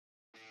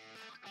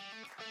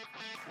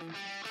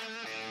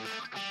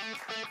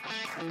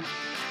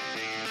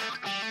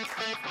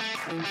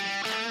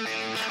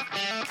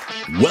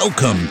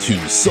Welcome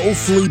to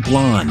Soulfully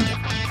Blonde.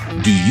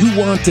 Do you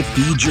want to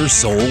feed your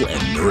soul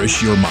and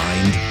nourish your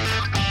mind?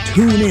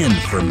 Tune in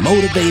for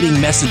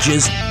motivating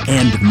messages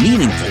and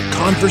meaningful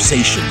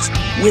conversations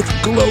with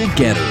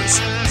glow-getters,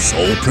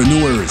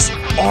 soulpreneurs,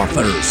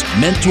 authors,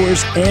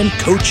 mentors, and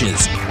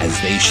coaches as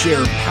they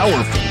share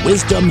powerful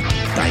wisdom,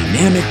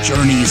 dynamic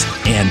journeys,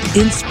 and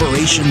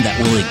inspiration that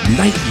will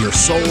ignite your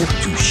soul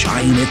to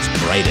shine its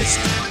brightest.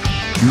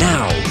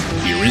 Now,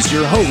 here is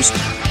your host,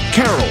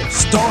 Carol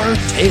Starr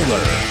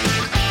Taylor.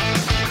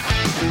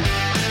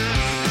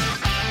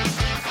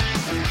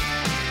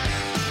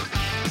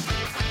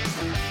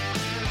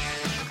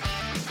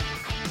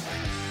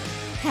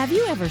 Have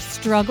you ever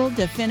struggled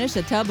to finish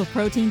a tub of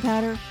protein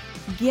powder?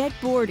 Get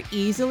bored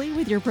easily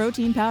with your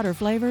protein powder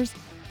flavors?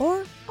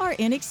 Or are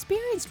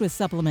inexperienced with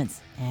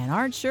supplements and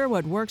aren't sure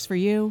what works for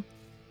you?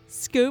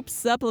 Scoop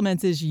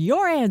Supplements is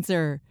your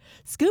answer.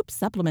 Scoop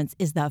Supplements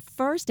is the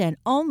first and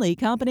only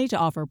company to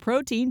offer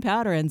protein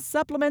powder and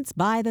supplements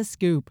by the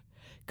scoop,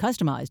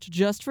 customized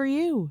just for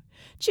you.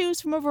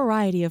 Choose from a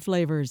variety of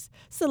flavors.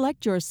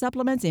 Select your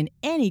supplements in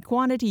any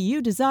quantity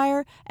you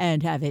desire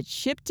and have it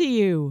shipped to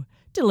you.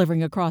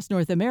 Delivering across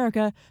North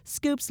America,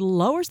 Scoops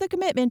lowers the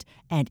commitment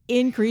and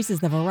increases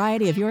the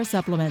variety of your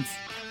supplements.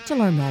 To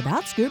learn more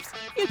about Scoops,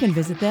 you can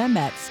visit them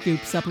at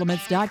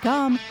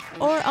scoopsupplements.com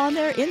or on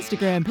their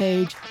Instagram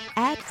page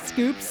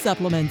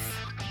 @scoopsupplements.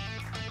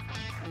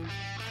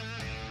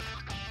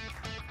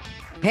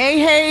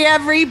 Hey,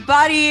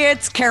 everybody.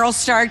 It's Carol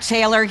Starr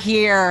Taylor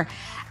here.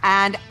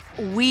 And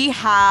we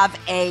have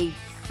a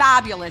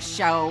fabulous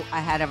show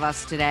ahead of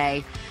us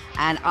today.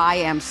 And I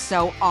am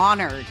so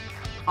honored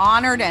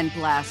and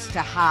blessed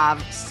to have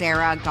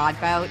Sarah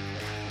Godbout.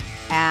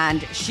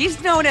 And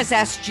she's known as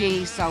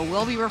SG, so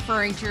we'll be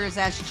referring to her as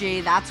SG.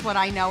 That's what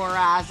I know her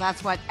as.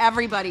 That's what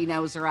everybody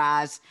knows her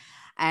as.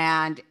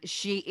 And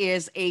she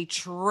is a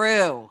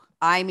true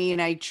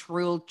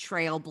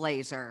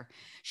trailblazer.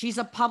 She's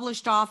a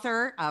published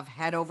author of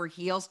Head Over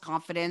Heels,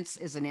 Confidence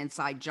is an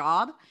Inside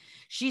Job.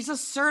 She's a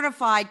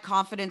certified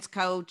confidence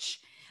coach,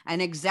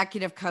 an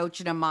executive coach,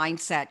 and a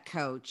mindset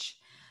coach.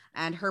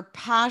 And her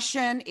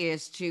passion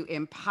is to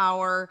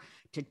empower,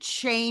 to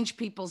change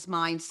people's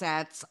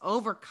mindsets,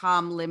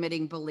 overcome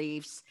limiting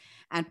beliefs,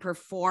 and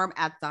perform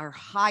at their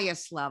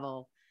highest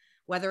level,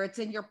 whether it's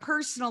in your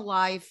personal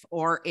life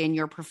or in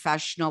your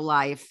professional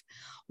life.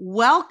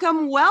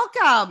 Welcome.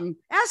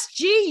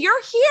 SG,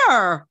 you're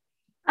here.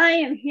 I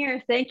am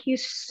here. Thank you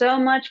so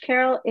much,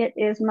 Carol. It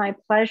is my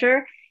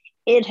pleasure.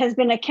 It has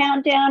been a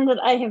countdown that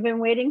I have been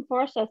waiting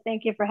for, so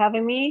thank you for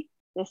having me.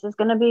 This is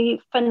going to be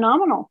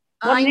phenomenal.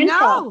 I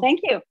know.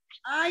 Thank you.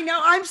 I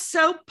know. I'm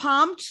so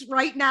pumped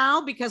right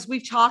now because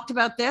we've talked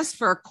about this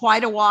for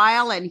quite a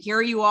while, and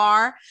here you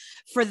are.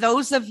 For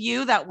those of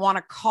you that want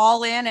to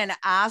call in and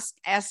ask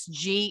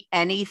SG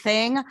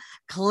anything,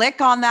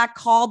 click on that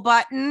call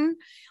button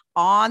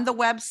on the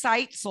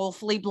website,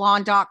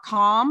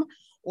 soulfullyblonde.com,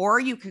 or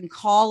you can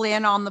call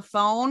in on the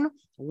phone,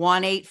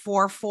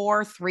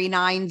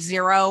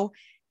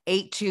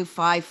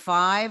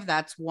 1-844-390-8255.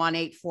 That's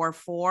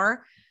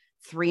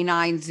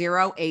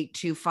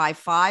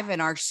 1-844-390-8255.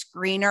 And our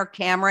screener,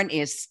 Cameron,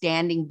 is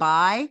standing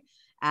by,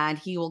 and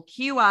he will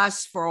cue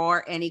us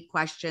for any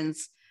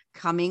questions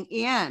coming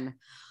in.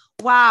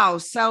 Wow.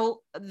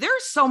 So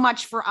there's so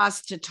much for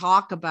us to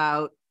talk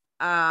about.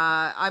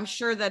 I'm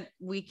sure that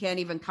we can't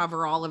even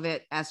cover all of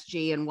it,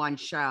 SG, in one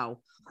show.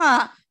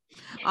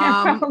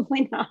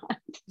 Probably not.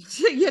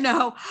 We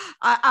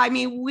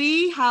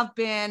have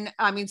been,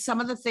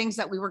 some of the things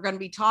that we were going to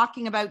be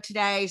talking about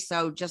today.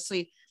 So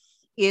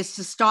is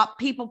to stop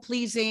people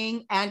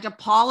pleasing and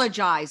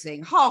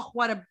apologizing. Oh,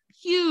 what a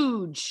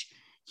huge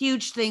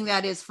thing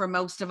that is for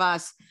most of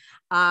us,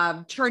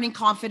 turning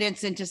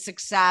confidence into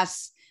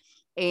success.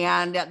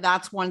 And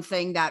that's one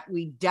thing that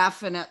we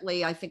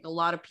definitely, I think a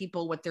lot of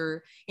people,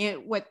 whether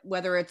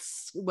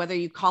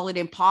you call it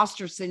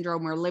imposter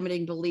syndrome or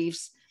limiting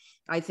beliefs,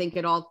 I think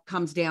it all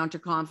comes down to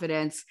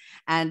confidence.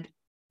 And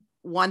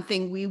one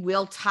thing we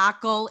will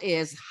tackle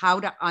is how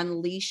to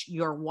unleash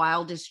your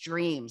wildest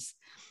dreams.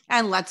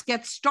 And let's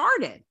get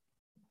started.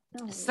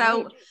 Oh,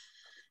 so right.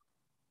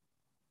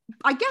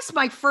 I guess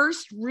my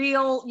first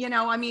real,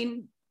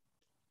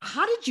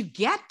 how did you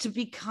get to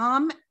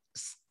become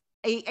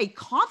a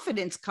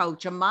confidence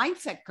coach, a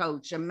mindset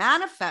coach, a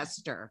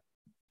manifester?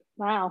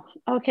 Wow.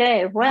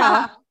 Okay.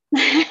 Well,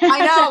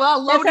 I know, a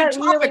loaded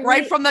topic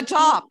right from the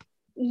top.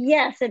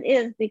 Yes, it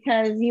is,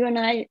 because you and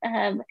I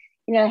have,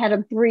 had a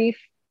brief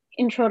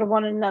intro to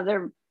one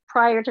another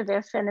prior to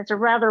this, and it's a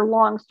rather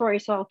long story,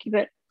 so I'll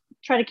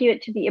try to keep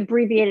it to the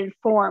abbreviated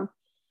form.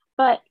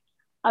 But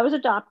I was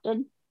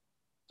adopted,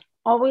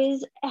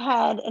 always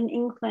had an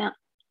inkling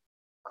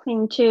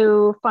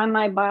to find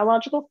my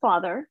biological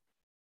father.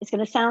 It's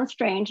going to sound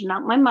strange,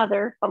 not my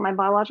mother, but my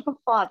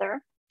biological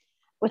father,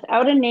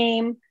 without a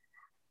name,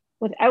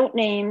 without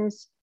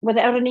names,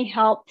 without any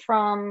help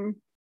from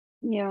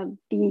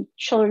the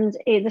children's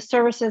aid, the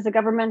services, the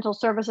governmental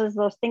services,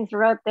 those things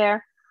are out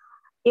there.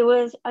 It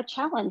was a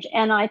challenge,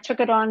 and I took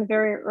it on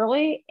very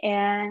early.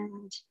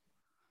 And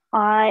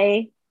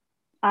I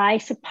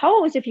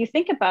suppose if you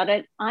think about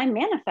it, I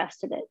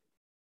manifested it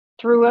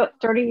throughout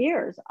 30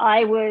 years.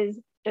 I was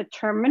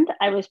determined.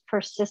 I was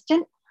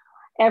persistent.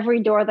 Every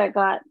door that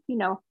got,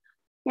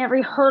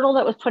 every hurdle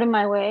that was put in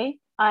my way,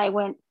 I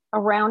went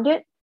around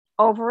it,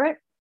 over it,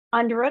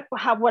 under it,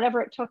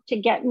 whatever it took to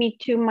get me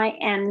to my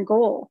end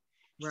goal.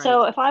 Right.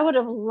 So if I would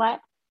have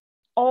let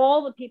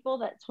all the people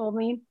that told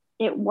me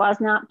it was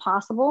not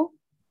possible,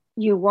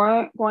 you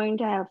weren't going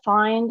to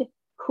find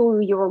who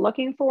you were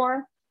looking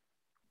for,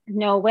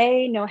 no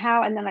way, no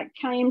how. And then I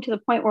came to the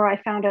point where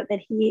I found out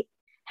that he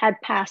had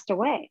passed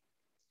away.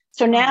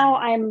 So now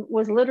I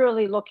was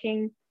literally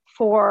looking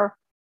for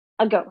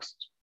a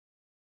ghost,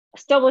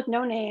 still with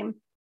no name,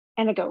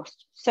 and a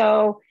ghost.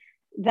 So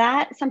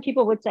that, some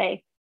people would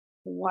say,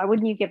 why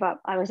wouldn't you give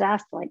up? I was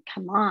asked, like,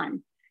 come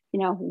on,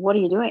 what are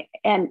you doing?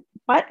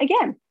 But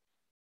again,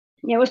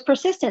 it was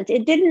persistence.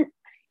 It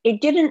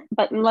didn't,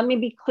 but let me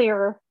be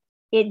clear,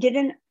 it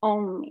didn't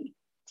own me.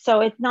 So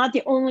it's not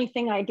the only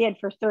thing I did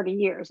for 30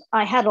 years.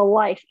 I had a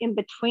life in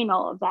between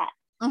all of that.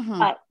 Mm-hmm.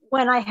 But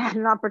when I had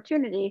an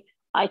opportunity,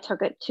 I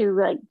took it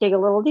to dig a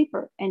little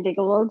deeper and dig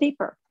a little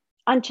deeper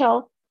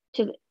until,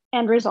 to the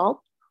end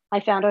result, I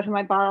found out who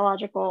my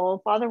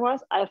biological father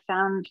was. I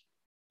found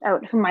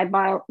out who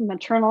my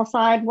maternal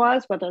side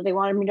was. Whether they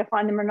wanted me to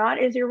find them or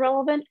not is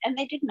irrelevant, and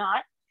they did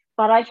not,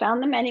 but I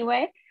found them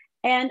anyway.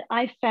 And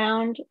I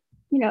found,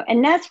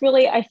 and that's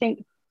really, I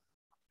think,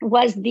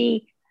 was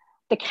the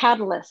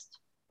catalyst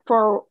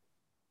for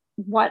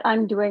what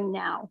I'm doing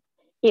now.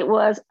 It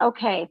was,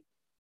 okay,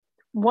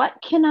 what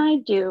can I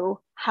do?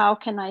 How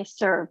can I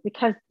serve?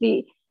 Because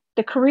the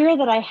career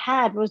that I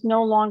had was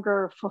no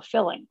longer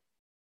fulfilling.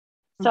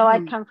 So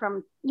mm-hmm. I'd come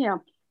from,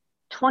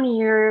 20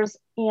 years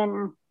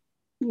in,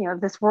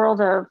 this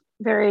world of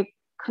very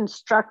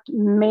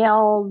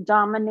male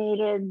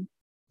dominated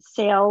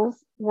sales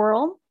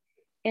world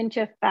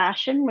into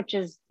fashion, which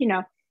is,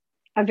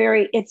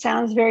 it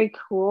sounds very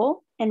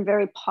cool and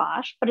very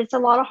posh, but it's a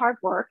lot of hard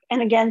work.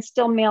 And again,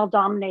 still male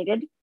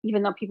dominated,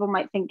 even though people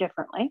might think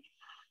differently.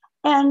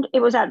 And it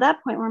was at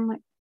that point where I'm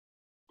like,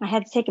 I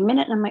had to take a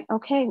minute and I'm like,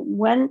 okay,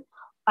 when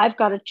I've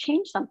got to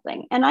change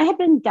something. And I had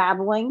been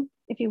dabbling,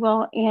 if you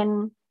will,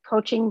 in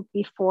coaching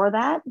before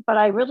that, but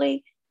I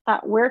really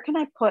thought, where can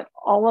I put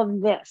all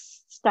of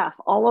this stuff,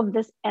 all of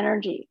this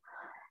energy?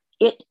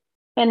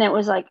 And it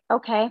was like,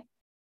 okay,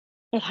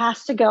 it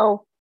has to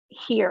go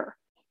here.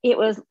 It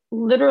was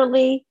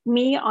literally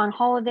me on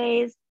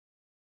holidays,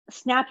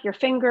 snap your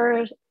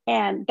fingers,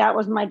 and that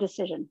was my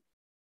decision.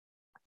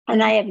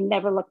 And I have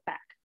never looked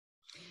back.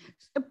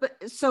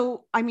 But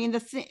so,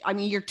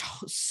 you're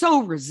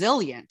so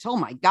resilient. Oh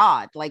my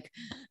God.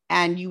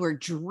 And you were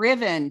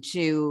driven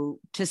to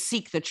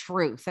seek the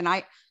truth.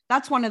 And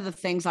that's one of the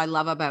things I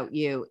love about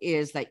you,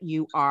 is that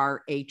you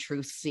are a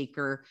truth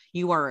seeker.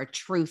 You are a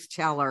truth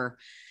teller.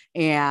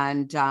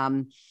 And,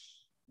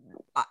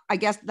 I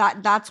guess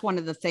that's one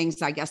of the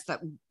things, I guess,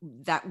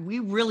 that we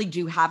really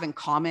do have in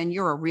common.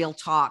 You're a real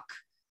talk,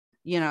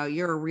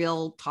 you're a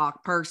real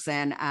talk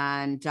person.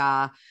 And,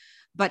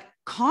 but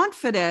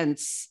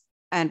confidence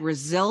and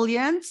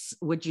resilience,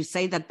 would you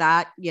say that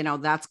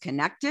that's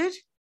connected?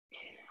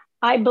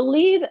 I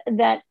believe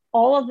that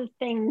all of the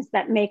things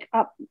that make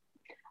up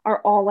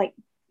are all like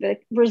the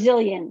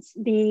resilience,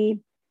 the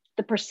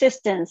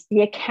persistence,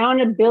 the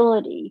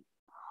accountability,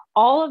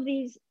 all of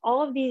these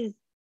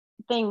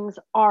things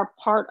are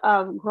part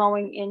of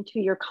growing into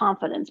your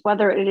confidence,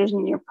 whether it is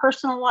in your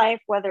personal life,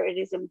 whether it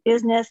is in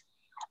business.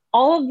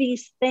 All of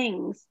these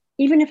things,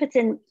 even if it's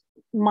in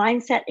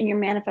mindset and your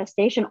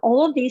manifestation,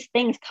 all of these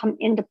things come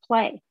into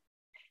play.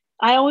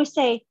 I always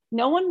say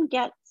no one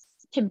gets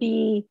to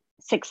be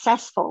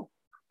successful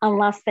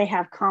unless they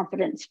have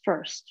confidence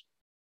first.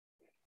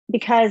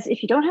 Because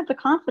if you don't have the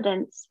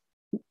confidence,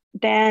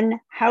 then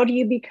how do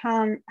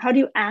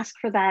you ask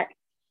for that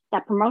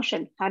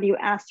promotion? How do you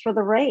ask for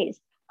the raise?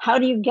 How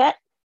do you get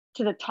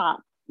to the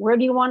top? Where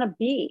do you want to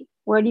be?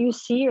 Where do you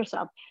see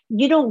yourself?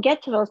 You don't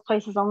get to those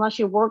places unless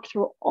you work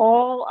through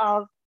all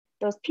of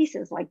those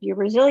pieces, like your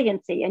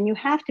resiliency, and you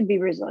have to be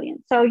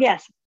resilient. So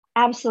yes,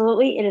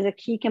 absolutely. It is a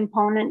key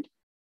component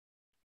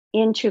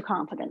into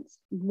confidence,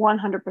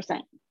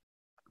 100%.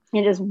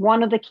 It is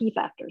one of the key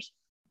factors.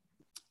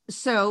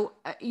 So,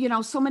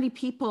 so many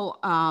people,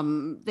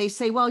 they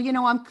say, well,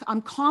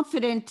 I'm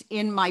confident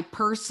in my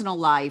personal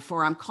life,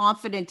 or I'm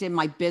confident in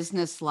my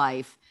business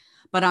life,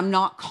 but I'm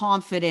not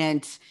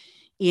confident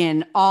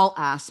in all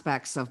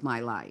aspects of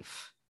my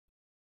life.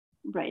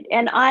 Right.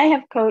 And I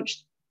have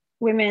coached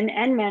women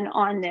and men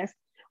on this,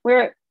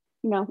 where,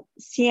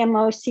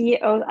 CMO,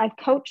 CEOs, I've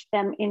coached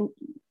them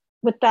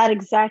with that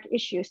exact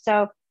issue.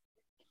 So,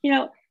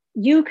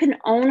 you can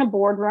own a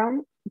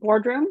boardroom,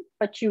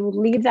 but you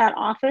leave that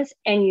office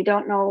and you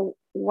don't know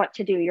what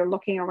to do. You're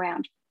looking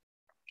around.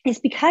 It's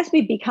because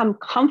we become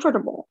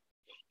comfortable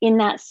in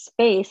that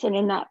space and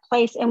in that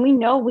place. And we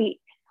know we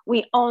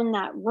own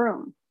that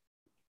room.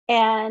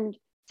 And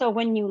so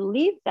when you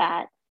leave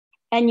that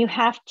and you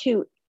have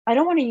to, I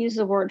don't want to use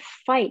the word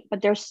fight,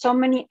 but there's so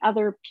many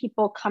other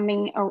people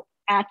coming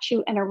at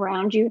you and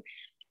around you.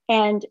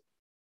 And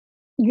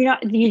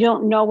you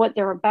don't know what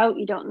they're about.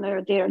 You don't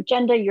know their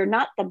agenda. You're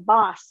not the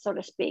boss, so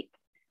to speak.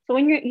 So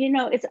when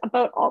it's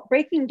about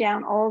breaking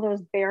down all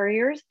those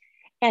barriers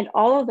and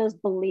all of those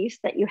beliefs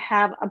that you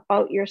have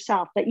about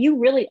yourself, that you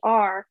really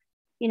are,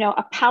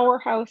 a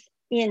powerhouse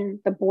in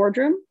the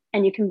boardroom,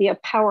 and you can be a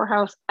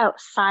powerhouse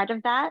outside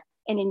of that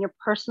and in your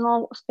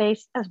personal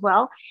space as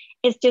well.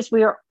 It's just,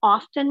 we are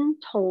often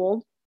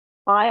told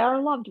by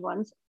our loved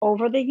ones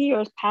over the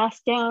years,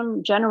 passed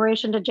down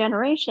generation to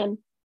generation,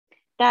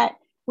 that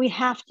we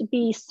have to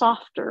be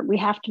softer, we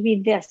have to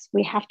be this,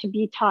 we have to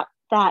be taught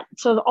that.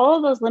 So all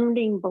of those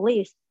limiting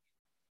beliefs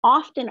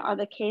often are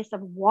the case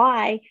of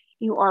why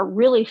you are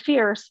really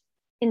fierce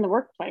in the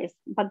workplace,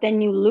 but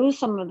then you lose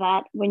some of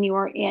that when you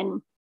are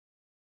in,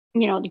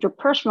 your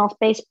personal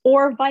space,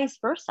 or vice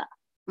versa.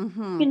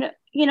 Mm-hmm.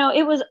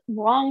 It was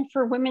wrong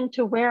for women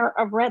to wear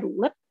a red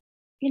lip,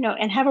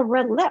 and have a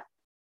red lip.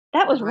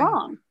 That was Right.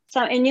 wrong.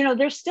 So, and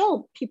there's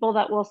still people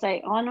that will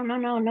say, "Oh,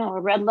 no,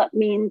 a red lip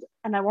means,"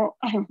 and I won't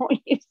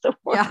use the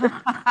word.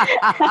 Yeah.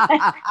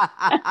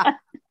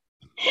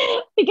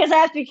 Because I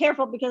have to be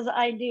careful, because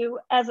I do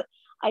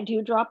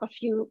drop a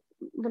few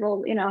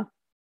little,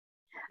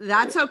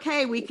 That's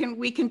okay. We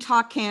can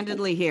talk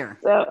candidly here.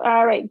 So,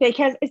 all right,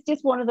 because it's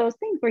just one of those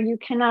things where you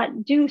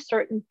cannot do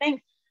certain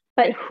things,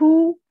 but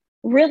who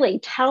really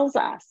tells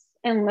us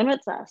and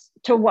limits us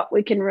to what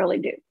we can really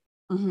do?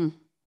 Mm-hmm.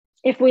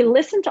 If we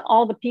listen to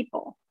all the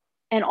people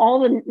and all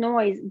the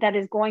noise that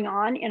is going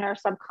on in our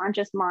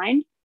subconscious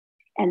mind,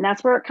 and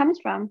that's where it comes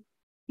from,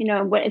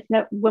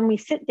 when we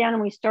sit down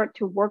and we start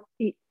to work,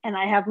 and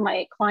I have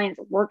my clients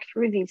work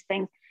through these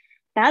things,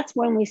 that's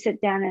when we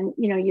sit down and,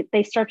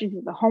 they start to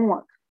do the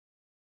homework,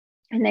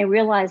 and they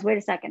realize, wait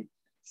a second,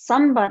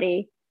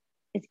 somebody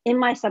is in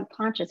my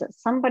subconscious that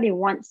somebody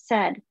once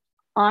said,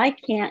 I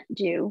can't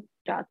do ...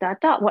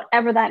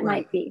 whatever that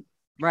might be.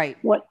 Right.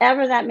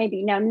 Whatever that may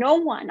be. Now,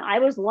 I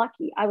was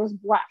lucky, I was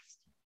blessed.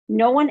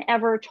 No one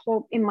ever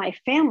told in my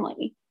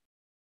family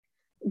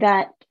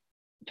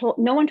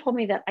no one told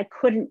me that I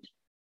couldn't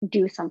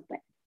do something.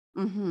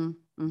 Mm-hmm.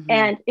 Mm-hmm.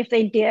 And if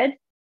they did,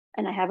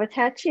 and I have a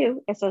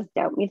tattoo, it says,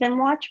 doubt me, then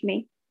watch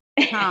me.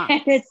 Huh.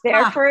 And it's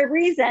there for a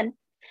reason,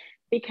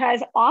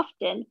 because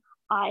often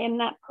I am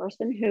that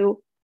person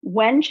who,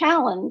 when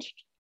challenged,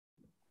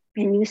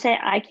 and you say,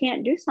 I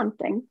can't do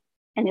something,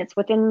 and it's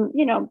within,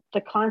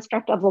 the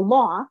construct of the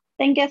law,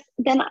 then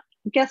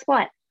guess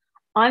what?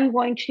 I'm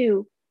going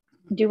to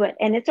do it.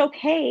 And it's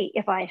okay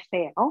if I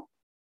fail.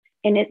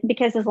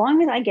 Because as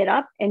long as I get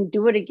up and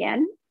do it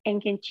again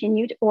and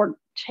continue to, or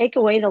take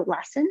away the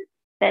lesson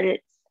that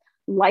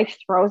life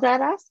throws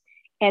at us,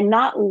 and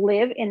not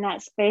live in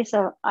that space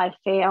of I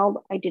failed,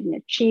 I didn't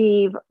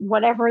achieve,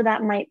 whatever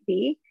that might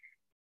be,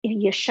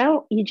 you just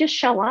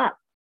show up.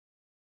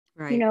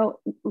 Right.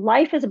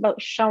 Life is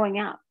about showing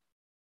up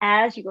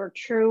as your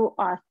true,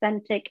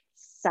 authentic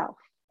self.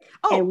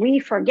 Oh, and we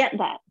forget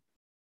that.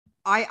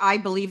 I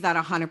believe that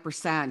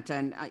 100%.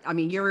 And I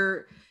mean,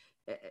 you're,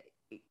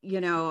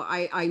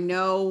 I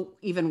know,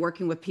 even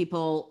working with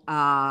people,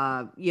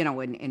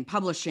 in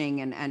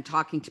publishing and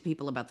talking to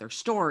people about their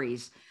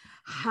stories,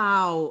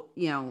 how,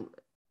 even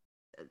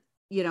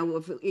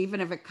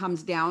if it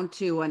comes down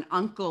to an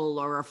uncle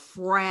or a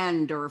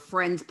friend or a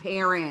friend's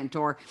parent,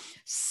 or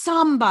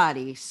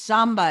somebody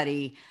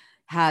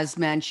has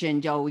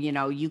mentioned, oh,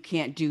 you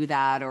can't do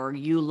that, or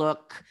you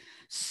look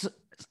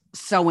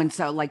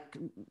so-and-so like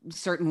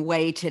certain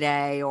way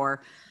today,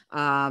 or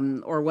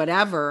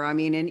whatever. I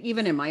mean, and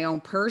even in my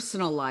own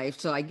personal life.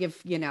 So I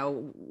give,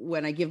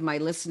 when I give my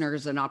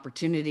listeners an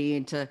opportunity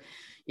into,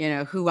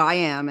 who I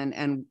am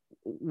and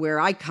where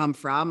I come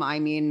from, I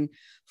mean,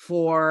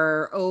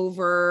 for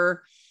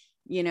over,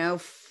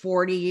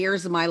 40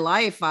 years of my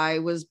life, I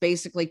was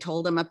basically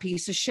told I'm a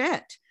piece of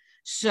shit.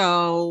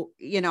 So,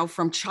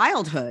 from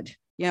childhood,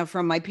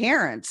 from my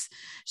parents.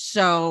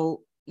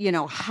 So,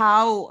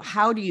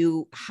 how do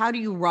you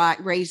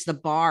raise the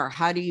bar?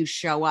 How do you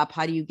show up?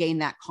 How do you gain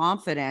that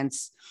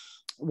confidence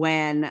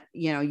when,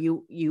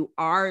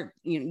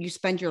 you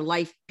spend your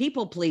life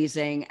people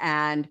pleasing?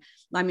 And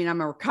I mean,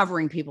 I'm a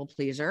recovering people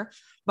pleaser,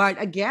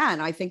 but again,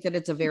 I think that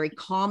it's a very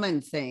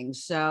common thing.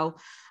 So,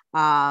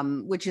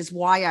 which is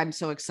why I'm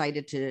so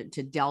excited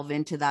to delve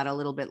into that a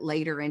little bit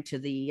later into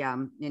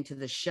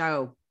the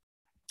show.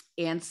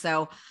 And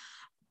so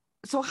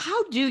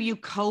how do you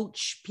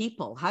coach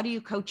people? How do you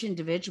coach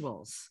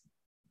individuals?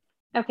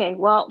 Okay,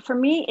 well, for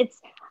me,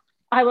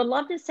 I would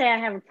love to say I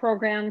have a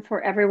program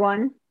for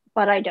everyone,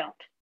 but I don't.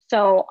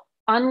 So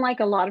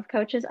unlike a lot of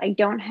coaches, I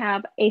don't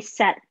have a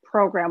set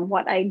program.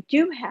 What I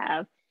do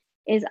have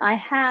is I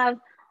have,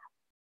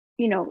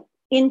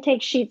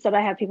 intake sheets that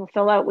I have people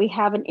fill out. We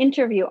have an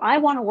interview. I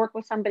want to work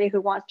with somebody who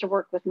wants to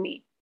work with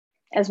me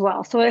as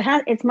well. So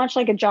it's much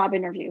like a job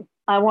interview.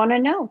 I want to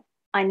know.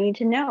 I need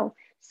to know.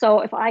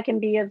 So if I can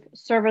be of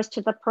service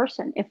to the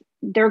person, if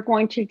they're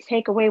going to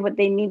take away what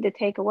they need to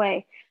take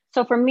away.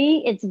 So for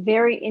me, it's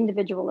very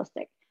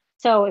individualistic.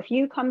 So if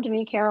you come to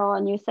me, Carol,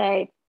 and you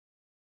say,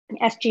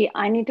 SG,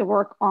 I need to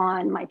work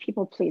on my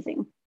people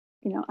pleasing,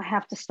 I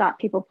have to stop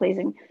people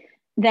pleasing,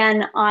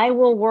 then I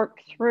will work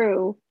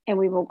through and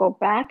we will go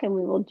back and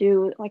we will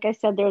do, like I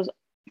said,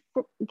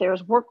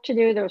 there's work to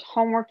do, there's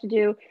homework to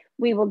do.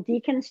 We will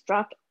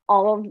deconstruct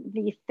all of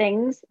the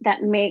things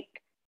that make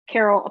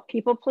Carol a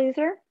people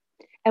pleaser.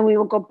 And we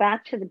will go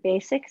back to the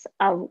basics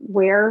of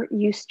where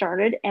you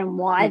started and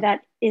why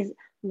that is,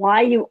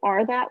 why you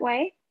are that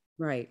way.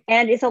 Right.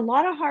 And it's a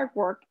lot of hard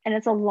work and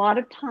it's a lot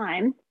of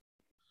time.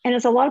 And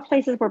it's a lot of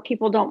places where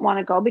people don't want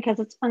to go because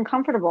it's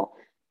uncomfortable.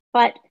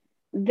 But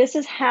this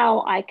is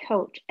how I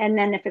coach. And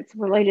then if it's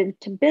related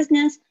to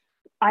business,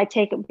 I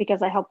take it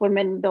because I help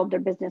women build their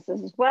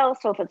businesses as well.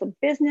 So if it's a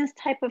business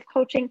type of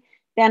coaching,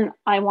 then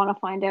I want to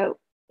find out,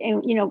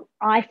 and,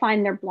 I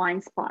find their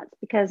blind spots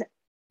because,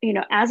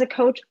 as a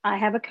coach, I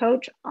have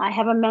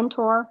a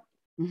mentor.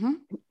 Mm-hmm.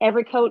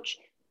 Every coach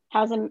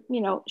has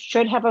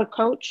should have a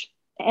coach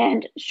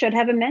and should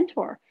have a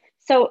mentor.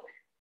 So,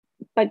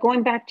 but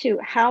going back to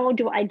how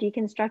do I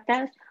deconstruct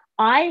that?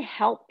 I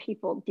help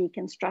people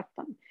deconstruct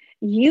them.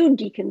 You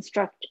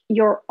deconstruct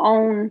your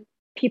own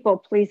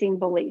people-pleasing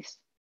beliefs.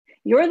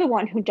 You're the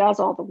one who does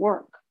all the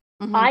work.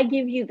 Mm-hmm. I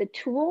give you the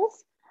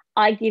tools.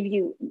 I give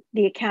you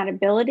the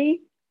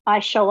accountability. I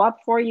show up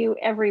for you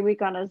every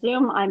week on a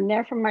Zoom. I'm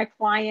there for my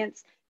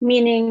clients,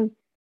 meaning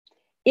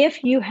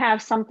if you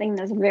have something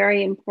that's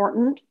very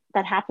important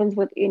that happens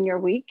within your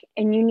week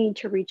and you need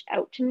to reach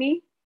out to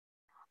me,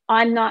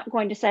 I'm not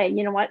going to say,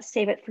 you know what,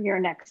 save it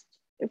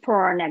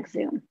for our next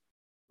Zoom.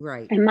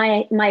 Right. And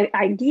my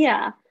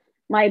idea,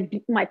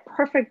 my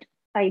perfect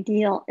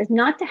ideal is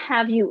not to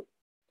have you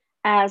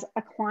as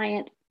a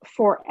client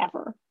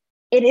forever.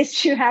 It is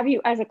to have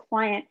you as a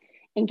client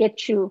and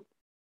get you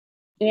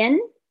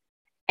in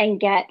and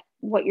get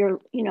what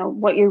you're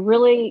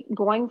really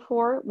going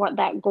for, what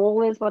that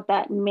goal is, what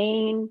that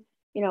main,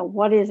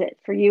 what is it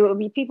for you? It would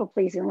be people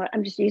pleasing.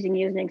 I'm just using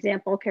you as an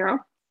example, Carol.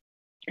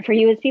 For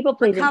you, it's people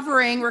pleasing.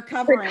 Recovering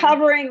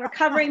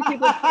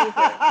people pleaser,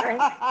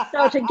 right?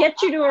 So to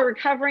get you to a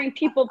recovering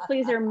people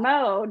pleaser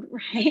mode,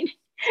 right?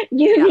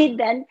 You need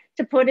then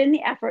to put in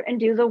the effort and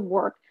do the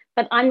work.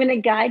 But I'm going to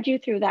guide you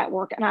through that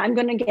work, and I'm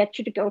going to get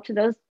you to go to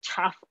those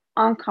tough,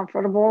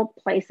 uncomfortable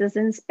places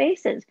and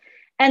spaces.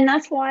 And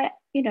that's why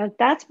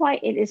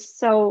it is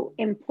so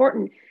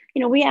important.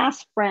 We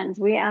ask friends,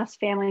 we ask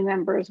family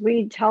members,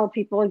 we tell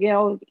people,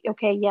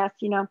 okay, yes,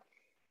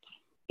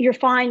 you're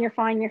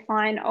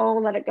fine.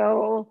 Oh, let it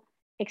go,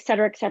 et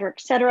cetera, et cetera, et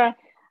cetera.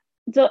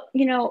 So,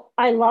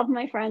 I love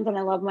my friends and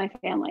I love my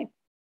family,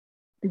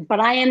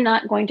 but I am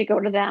not going to go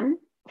to them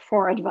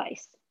for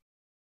advice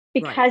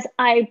because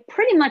I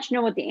pretty much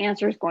know what the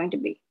answer is going to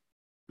be.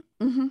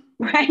 Mm-hmm.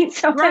 Right.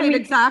 So, right,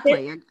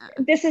 exactly.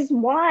 This is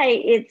why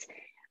it's,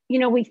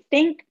 we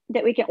think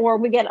that we can, or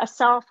we get a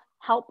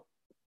self-help,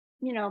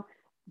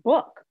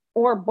 book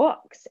or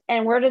books.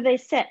 And where do they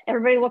sit?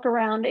 Everybody look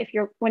around.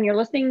 When you're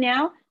listening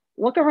now,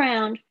 look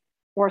around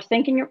or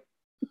thinking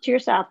to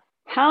yourself,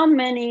 how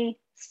many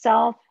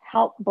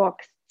self-help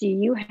books do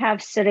you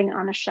have sitting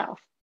on a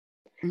shelf?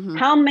 Mm-hmm.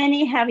 How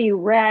many have you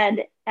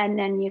read and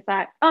then you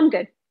thought, I'm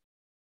good,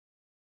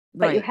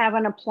 but you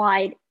haven't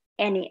applied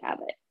any of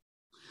it?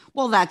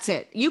 Well, that's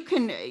it. You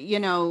can,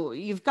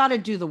 you've got to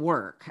do the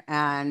work.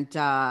 And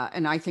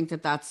I think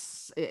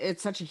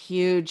it's such a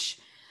huge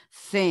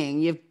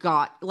thing. You've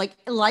got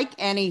like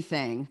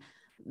anything,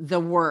 the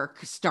work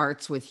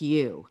starts with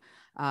you.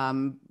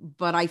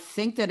 But I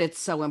think that it's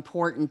so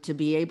important to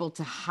be able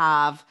to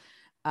have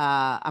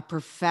a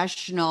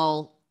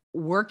professional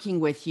working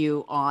with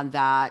you on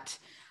that,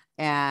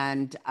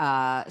 and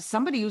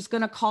somebody who's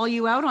going to call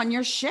you out on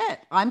your shit.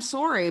 I'm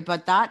sorry,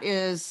 but that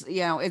is,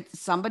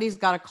 somebody's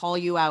got to call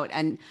you out.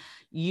 And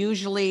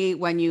usually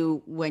when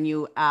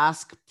you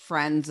ask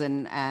friends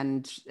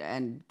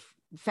and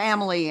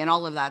family and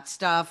all of that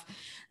stuff,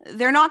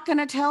 they're not going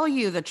to tell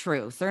you the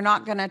truth. They're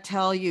not going to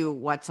tell you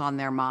what's on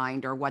their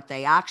mind or what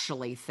they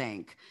actually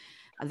think.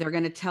 They're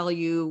going to tell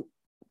you,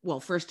 well,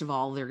 first of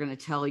all, they're going to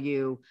tell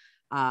you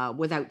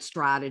without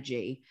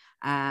strategy.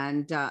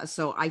 And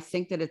so I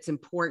think that it's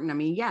important. I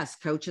mean, yes,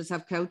 coaches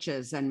have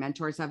coaches and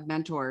mentors have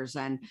mentors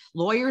and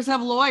lawyers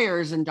have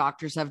lawyers and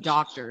doctors have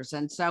doctors.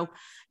 And so,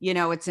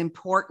 it's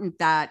important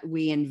that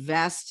we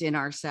invest in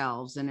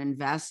ourselves and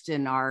invest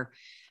in our,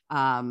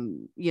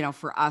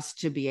 for us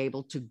to be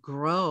able to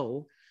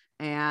grow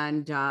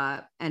and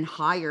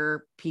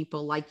hire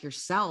people like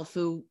yourself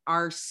who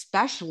are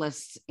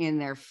specialists in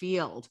their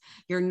field.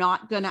 You're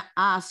not going to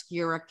ask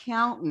your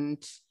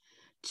accountant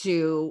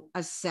to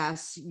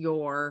assess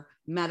your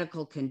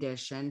medical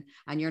condition,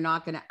 and you're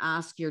not going to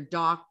ask your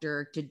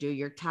doctor to do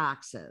your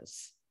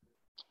taxes.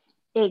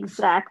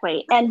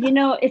 Exactly. And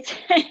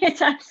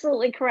it's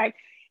absolutely correct.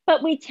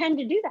 But we tend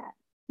to do that.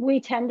 We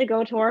tend to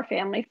go to our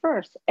family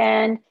first.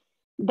 And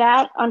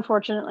that,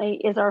 unfortunately,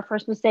 is our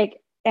first mistake.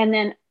 And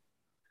then,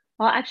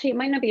 well, actually, it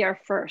might not be our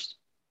first,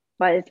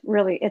 but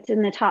it's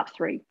in the top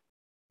three.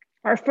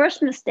 Our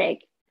first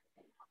mistake,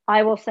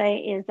 I will say,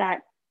 is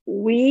that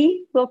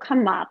we will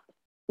come up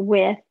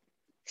with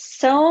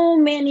so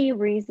many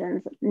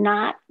reasons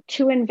not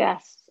to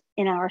invest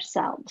in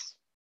ourselves.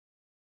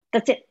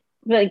 That's it.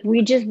 Like,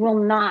 we just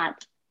will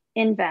not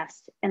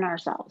invest in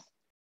ourselves.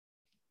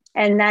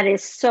 And that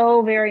is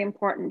so very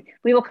important.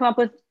 We will come up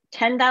with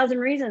 10,000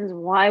 reasons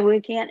why we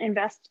can't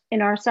invest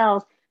in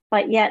ourselves,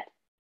 but yet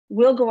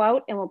we'll go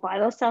out and we'll buy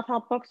those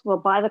self-help books. We'll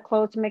buy the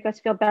clothes to make us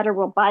feel better.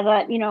 We'll buy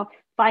that,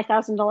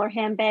 $5,000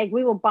 handbag.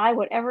 We will buy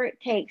whatever it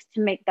takes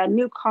to make the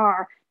new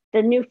car,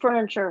 the new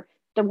furniture,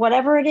 the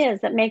whatever it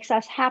is that makes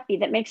us happy,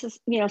 that makes us,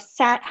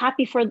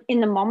 happy for in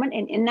the moment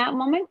and in that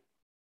moment.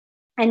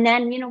 And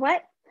then, you know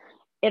what?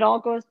 It all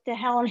goes to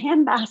hell in a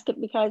handbasket,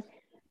 because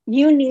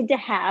you need to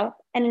have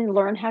and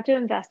learn how to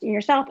invest in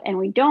yourself. And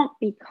we don't,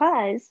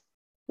 because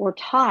we're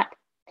taught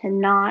to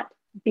not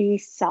be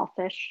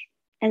selfish.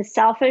 And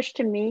selfish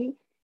to me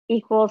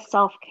equals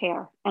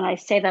self-care. And I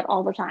say that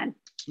all the time.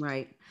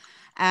 Right.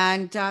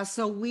 And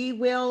so we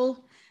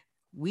will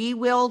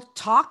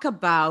talk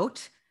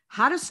about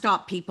how to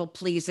stop people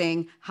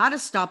pleasing, how to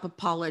stop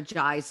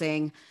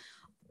apologizing,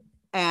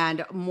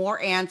 and more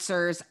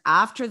answers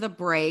after the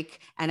break.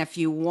 And if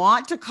you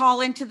want to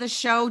call into the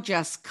show,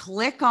 just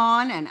click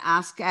on and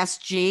ask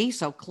SG.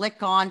 So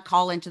click on,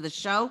 call into the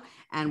show.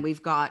 And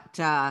we've got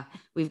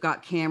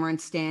Cameron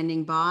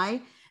standing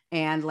by.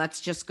 And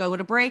let's just go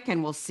to break,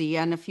 and we'll see you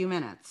in a few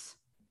minutes.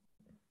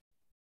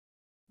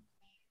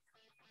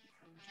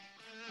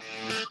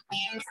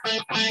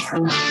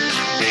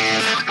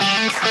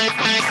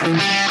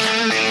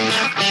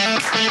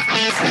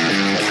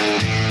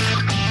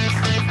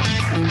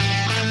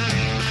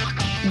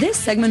 This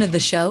segment of the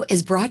show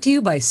is brought to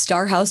you by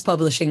Star House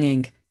Publishing,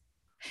 Inc.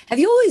 Have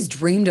you always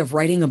dreamed of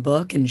writing a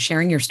book and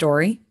sharing your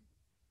story?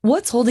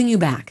 What's holding you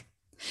back?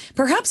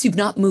 Perhaps you've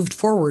not moved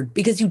forward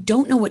because you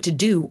don't know what to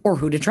do or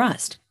who to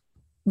trust.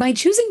 By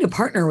choosing to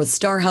partner with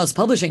Star House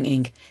Publishing,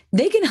 Inc.,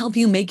 they can help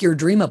you make your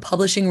dream of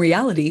publishing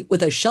reality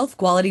with a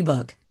shelf-quality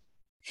book.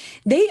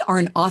 They are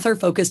an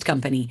author-focused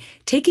company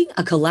taking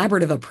a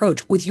collaborative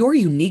approach with your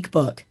unique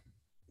book.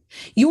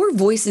 Your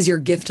voice is your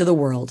gift to the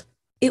world.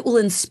 It will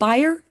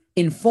inspire,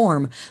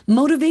 inform,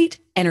 motivate,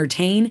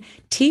 entertain,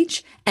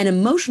 teach, and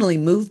emotionally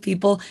move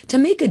people to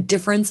make a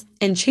difference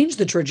and change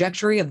the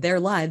trajectory of their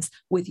lives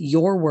with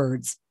your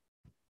words.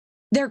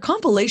 Their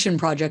compilation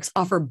projects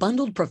offer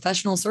bundled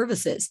professional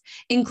services,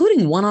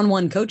 including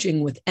one-on-one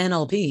coaching with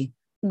NLP,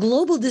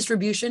 global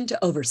distribution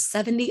to over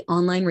 70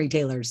 online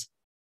retailers.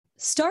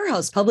 Star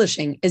House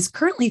Publishing is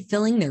currently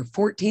filling their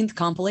 14th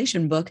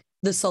compilation book,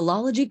 The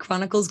Soulology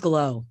Chronicles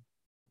Glow.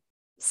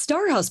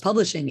 Star House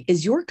Publishing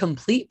is your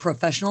complete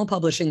professional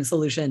publishing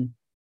solution.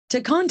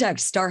 To contact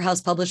Star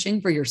House Publishing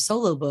for your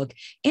solo book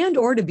and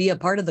or to be a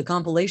part of the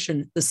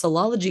compilation, The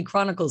Soulology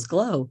Chronicles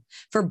Glow,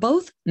 for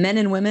both men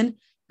and women,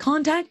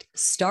 contact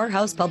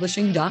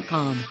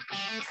starhousepublishing.com.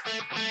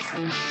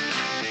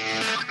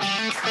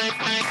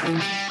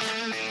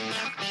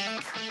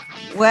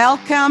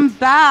 Welcome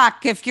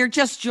back. If you're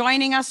just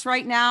joining us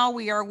right now,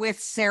 we are with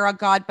Sarah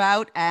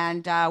Godbout,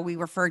 and we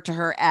refer to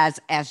her as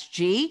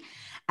SG.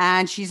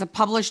 And she's a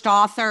published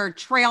author,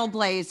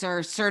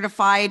 trailblazer,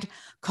 certified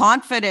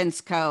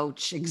confidence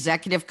coach,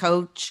 executive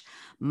coach,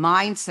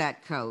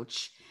 mindset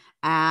coach.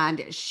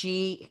 And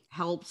she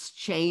helps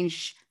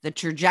change the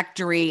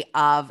trajectory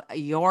of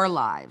your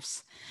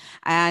lives.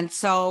 And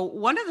so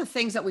one of the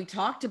things that we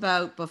talked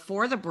about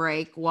before the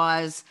break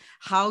was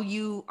how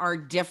you are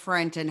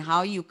different and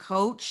how you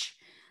coach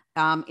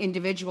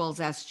individuals,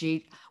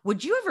 SG.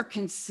 Would you ever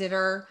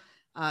consider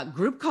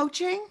group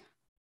coaching?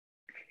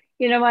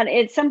 You know what?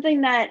 It's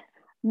something that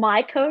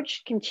my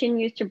coach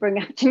continues to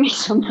bring up to me.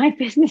 So my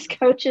business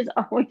coach is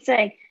always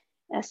saying,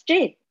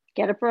 SG,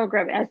 get a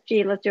program.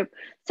 SG, let's do it.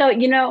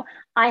 So,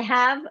 I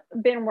have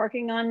been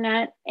working on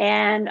that,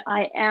 and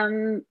I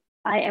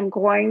am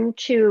going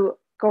to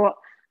go.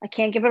 I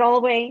can't give it all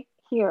away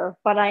here,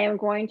 but I am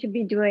going to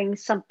be doing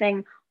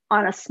something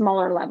on a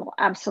smaller level.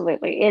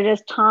 Absolutely. It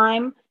is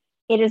time.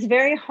 It is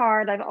very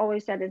hard. I've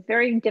always said it's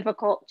very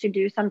difficult to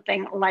do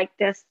something like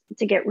this,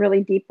 to get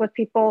really deep with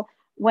people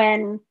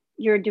when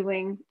you're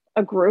doing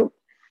a group.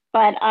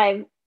 But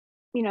I've,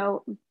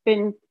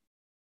 been,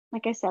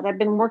 like I said, I've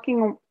been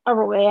working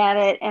away at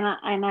it, and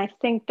I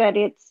think that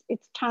it's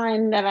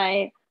time that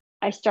I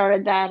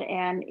started that,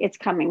 and it's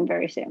coming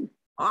very soon.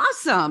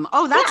 Awesome.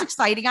 Oh, that's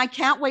exciting. I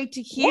can't wait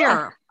to hear.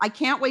 Yeah. I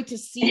can't wait to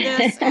see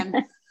this.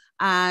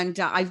 And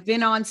I've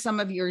been on some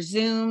of your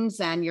Zooms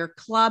and your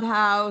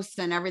Clubhouse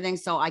and everything.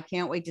 So I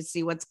can't wait to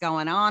see what's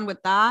going on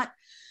with that.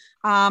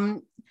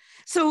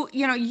 So,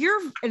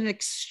 you're an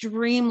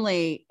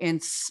extremely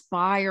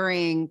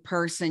inspiring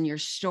person. Your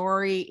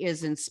story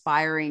is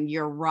inspiring.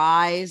 Your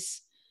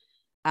rise,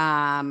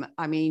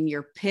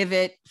 your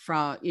pivot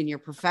in your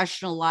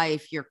professional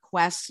life, your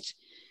quest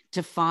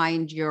to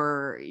find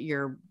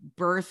your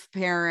birth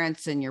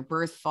parents and your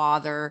birth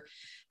father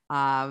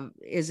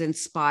is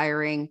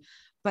inspiring.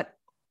 But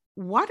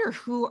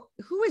who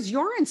is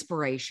your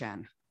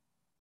inspiration?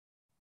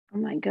 Oh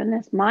my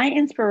goodness, my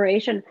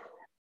inspiration,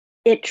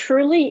 it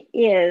truly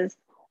is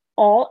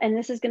all, and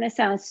this is going to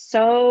sound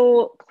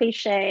so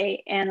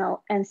cliche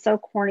and so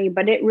corny,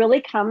 but it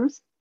really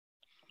comes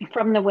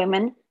from the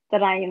women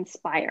that I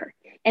inspire.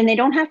 And they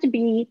don't have to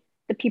be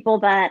the people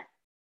that,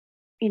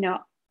 you know,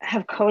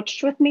 have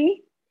coached with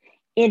me.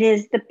 It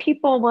is the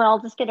people where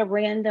I'll just get a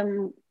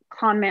random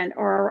comment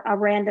or a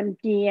random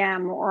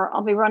DM, or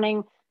I'll be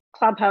running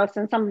Clubhouse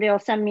and somebody will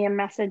send me a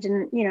message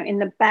and, you know, in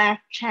the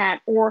back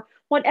chat or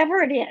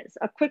whatever it is,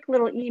 a quick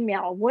little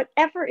email,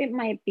 whatever it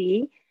might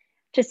be,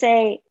 to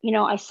say, you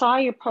know, I saw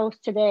your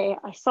post today,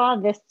 I saw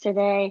this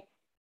today,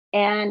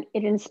 and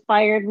it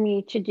inspired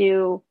me to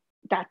do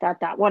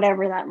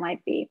whatever that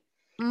might be.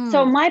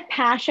 So my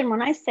passion,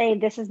 when I say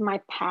this is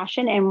my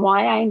passion and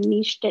why I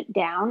niched it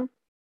down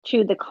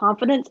to the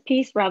confidence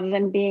piece rather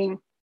than being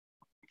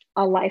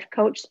a life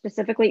coach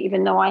specifically,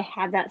 even though I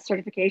have that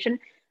certification.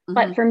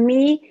 But for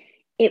me,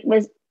 it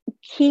was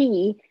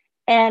key.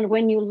 And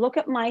when you look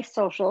at my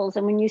socials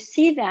and when you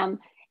see them,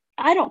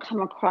 I don't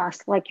come across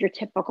like your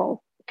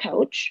typical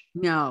coach.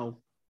 No.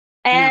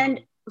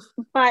 And,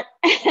 but,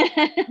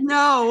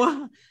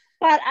 no,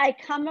 but I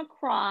come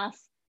across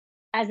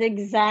as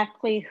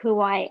exactly who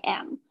I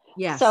am.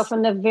 yes. So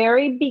from the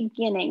very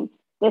beginning,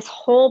 this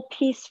whole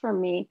piece for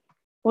me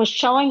was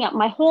showing up.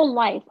 My whole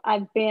life,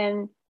 I've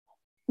been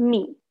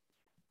me.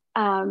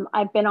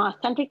 I've been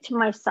authentic to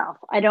myself.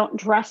 I don't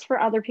dress for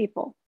other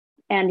people.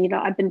 And, you know,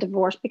 I've been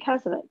divorced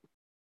because of it.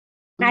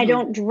 I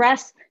don't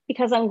dress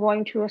because I'm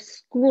going to a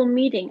school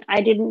meeting. I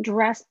didn't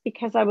dress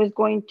because I was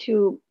going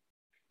to,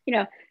 you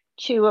know,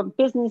 to a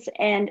business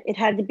and it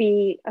had to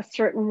be a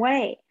certain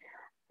way.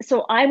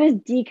 So I was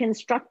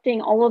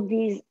deconstructing all of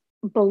these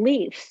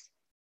beliefs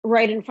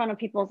right in front of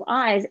people's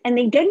eyes, and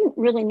they didn't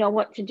really know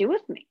what to do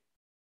with me.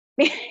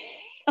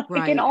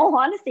 Like, in all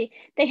honesty,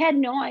 they had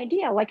no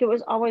idea. Like, it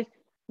was always,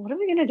 what are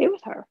we going to do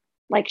with her?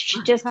 Like,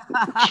 she just,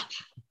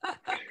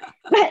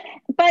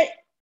 but,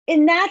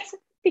 and that's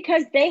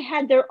because they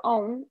had their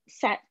own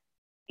set,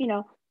 you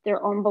know,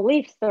 their own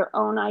beliefs, their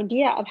own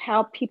idea of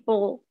how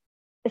people,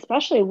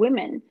 especially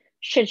women,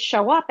 should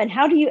show up. And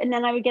how do you, and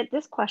then I would get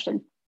this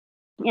question.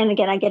 And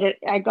again, I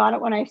got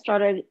it when I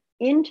started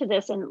into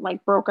this and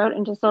like broke out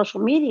into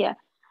social media.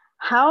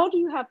 How do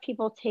you have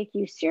people take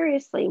you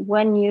seriously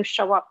when you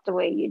show up the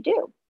way you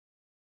do?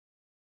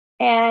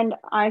 And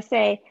I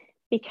say,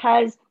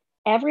 because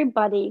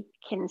everybody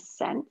can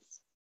sense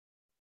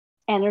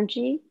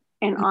energy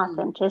and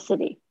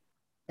authenticity.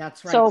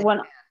 That's right.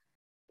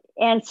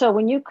 So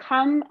when you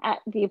come at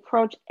the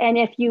approach, and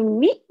if you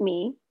meet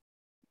me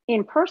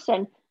in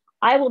person,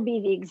 I will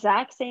be the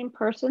exact same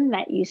person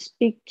that you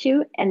speak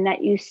to and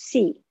that you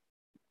see.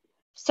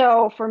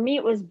 So for me,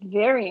 it was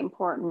very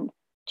important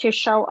to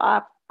show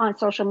up on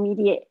social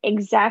media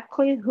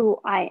exactly who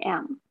I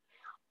am,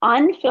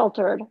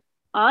 unfiltered,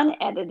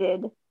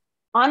 unedited,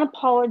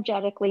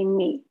 unapologetically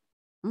me.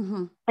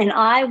 And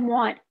I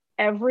want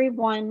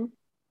everyone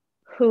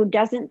who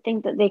doesn't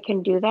think that they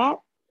can do that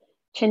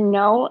to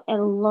know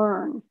and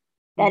learn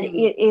that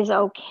it is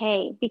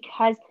okay.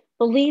 Because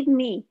believe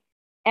me,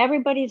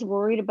 everybody's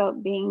worried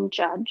about being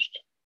judged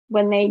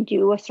when they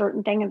do a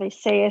certain thing and they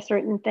say a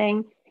certain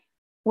thing,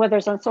 whether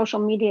it's on social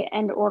media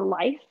and or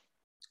life.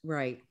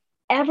 Right.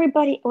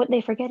 Everybody, what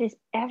they forget is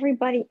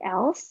everybody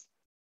else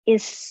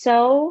is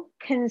so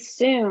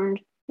consumed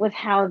with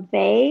how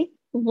they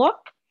look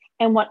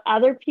and what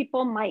other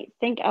people might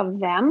think of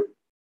them.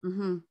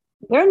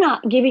 They're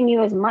not giving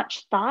you as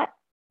much thought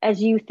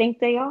as you think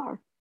they are,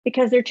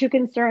 because they're too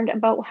concerned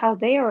about how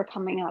they are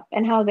coming up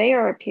and how they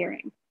are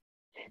appearing.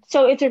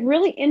 So it's a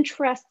really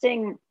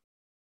interesting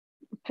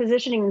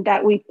positioning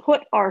that we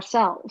put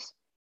ourselves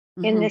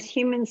in this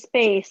human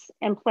space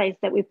and place,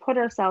 that we put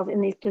ourselves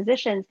in these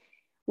positions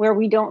where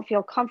we don't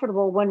feel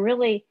comfortable, when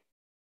really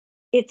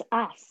it's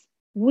us.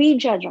 We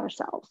judge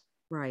ourselves.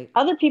 Right.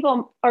 Other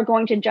people are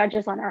going to judge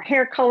us on our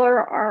hair color,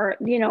 our,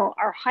 you know,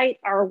 our height,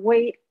 our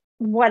weight,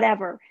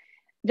 whatever.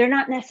 They're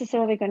not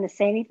necessarily going to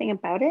say anything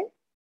about it,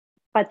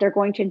 but they're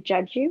going to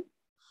judge you.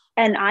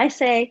 And I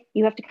say,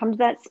 you have to come to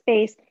that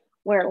space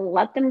where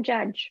let them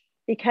judge,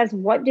 because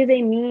what do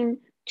they mean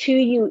to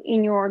you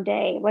in your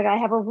day? Like, I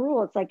have a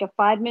rule. It's like a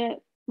 5-minute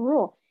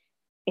rule.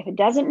 If it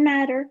doesn't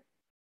matter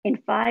in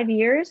 5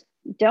 years,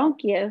 don't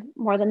give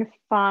more than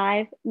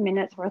 5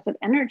 minutes worth of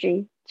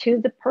energy to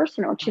the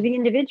person or to the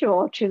individual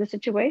or to the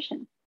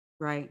situation.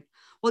 Right.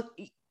 Well,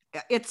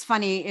 it's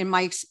funny, in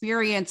my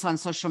experience on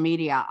social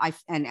media,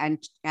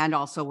 and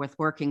also with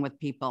working with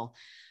people,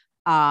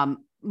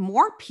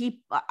 more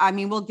people, I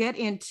mean, we'll get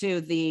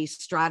into the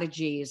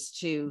strategies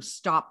to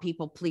stop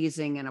people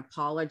pleasing and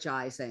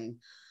apologizing,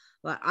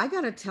 but I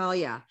got to tell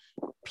you,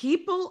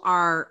 people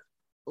are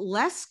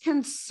less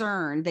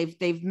concerned.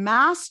 They've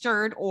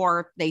mastered,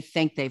 or they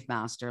think they've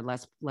mastered.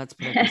 Let's put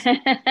it this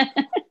way.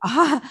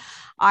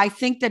 I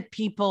think that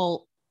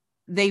people,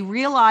 they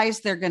realize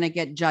they're going to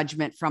get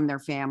judgment from their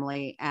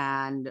family,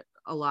 and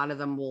a lot of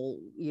them will,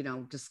 you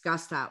know,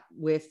 discuss that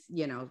with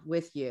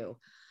you.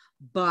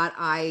 But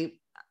I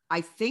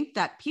think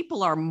that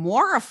people are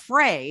more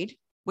afraid,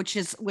 which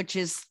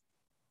is,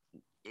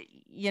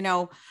 you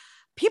know,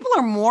 people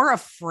are more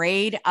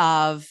afraid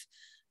of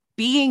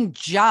being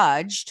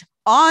judged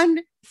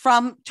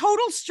from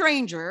total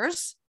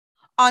strangers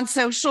on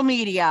social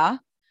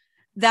media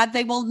that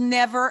they will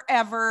never,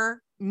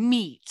 ever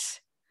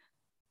meet.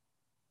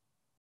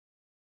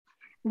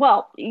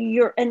 Well,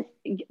 you're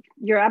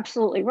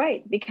absolutely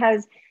right,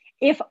 because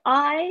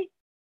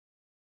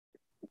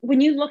when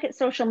you look at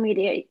social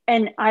media,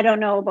 and I don't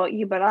know about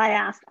you, but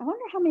I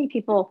wonder how many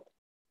people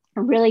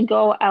really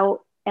go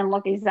out and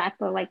look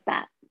exactly like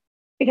that.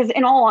 Because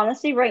in all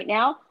honesty, right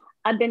now,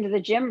 I've been to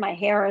the gym, my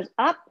hair is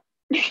up.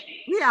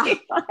 Yeah.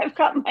 I've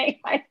got my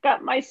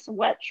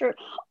sweatshirt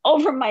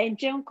over my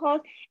gym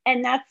clothes,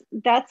 and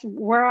that's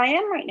where I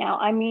am right now.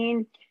 I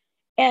mean,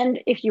 and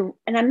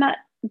I'm not,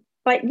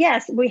 but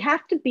yes, we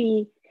have to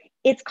be,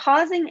 it's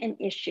causing an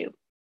issue.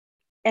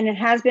 And it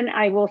has been,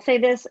 I will say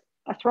this,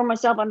 I throw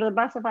myself under the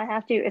bus if I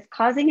have to, it's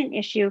causing an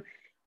issue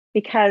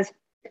because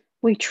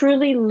we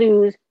truly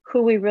lose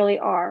who we really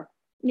are.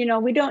 You know,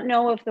 we don't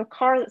know if the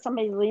car that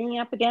somebody's leaning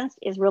up against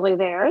is really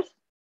theirs.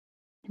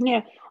 You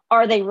know,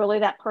 are they really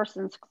that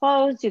person's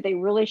clothes? Do they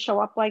really show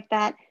up like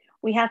that?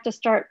 We have to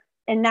start,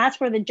 and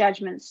that's where the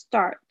judgment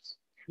starts.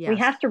 Yes.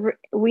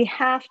 We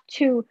have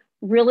to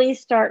really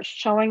start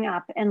showing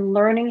up and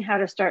learning how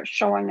to start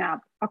showing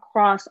up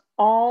across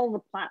all the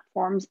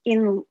platforms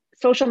in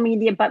social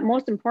media, but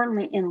most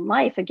importantly in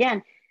life.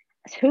 Again,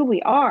 it's who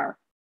we are.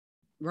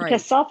 Right.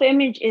 Because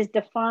self-image is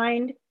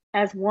defined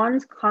as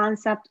one's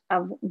concept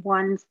of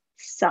one's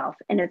self,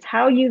 and it's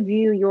how you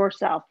view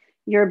yourself,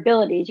 your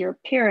abilities, your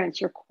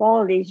appearance, your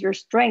qualities, your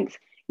strengths,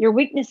 your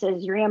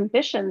weaknesses, your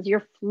ambitions,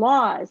 your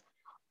flaws.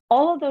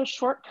 All of those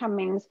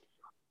shortcomings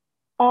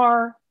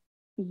are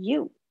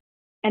you.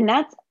 And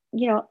that's,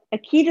 you know, a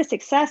key to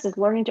success is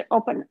learning to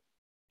open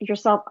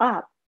yourself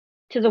up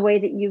to the way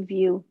that you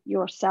view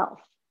yourself.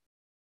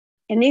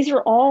 And these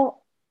are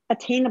all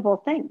attainable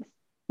things.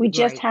 We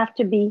just have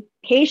to be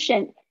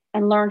patient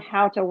and learn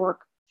how to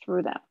work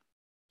through them.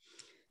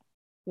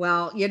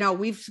 Well, you know,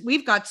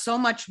 we've got so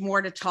much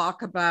more to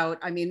talk about.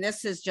 I mean,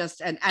 this is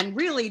just, and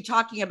really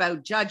talking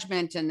about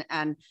judgment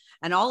and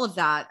all of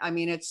that. I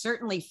mean, it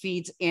certainly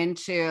feeds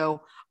into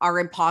our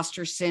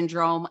imposter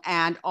syndrome,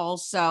 and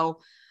also,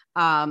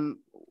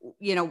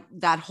 you know,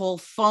 that whole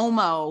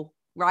FOMO,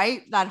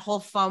 right? That whole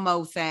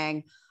FOMO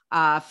thing,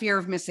 fear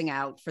of missing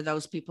out, for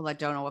those people that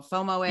don't know what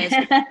FOMO is.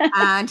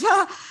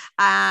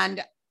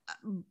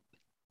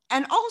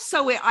 And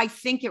also, I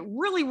think it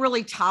really,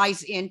 really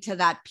ties into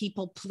that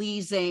people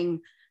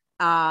pleasing.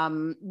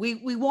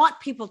 We want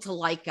people to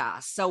like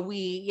us. So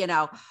we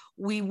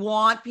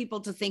want people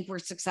to think we're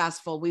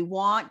successful. We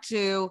want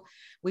to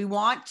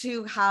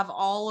have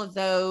all of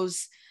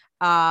those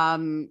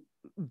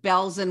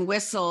bells and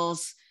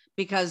whistles,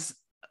 because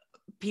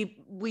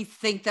we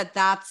think that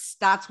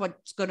that's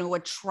what's going to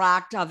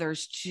attract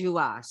others to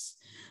us.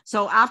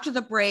 So after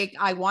the break,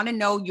 I want to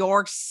know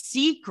your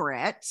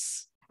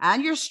secrets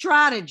and your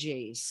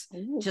strategies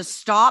to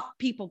stop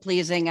people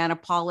pleasing and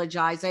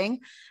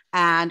apologizing,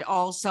 and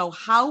also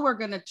how we're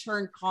going to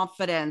turn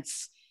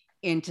confidence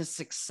into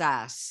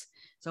success.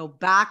 So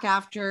back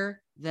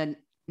after the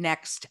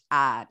next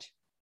ad.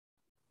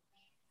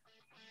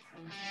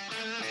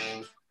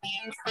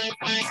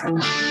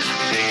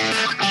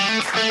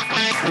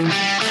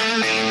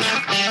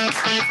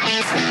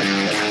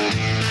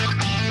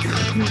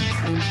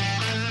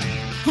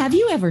 Have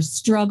you ever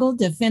struggled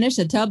to finish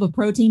a tub of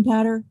protein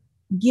powder?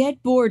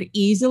 Get bored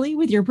easily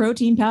with your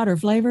protein powder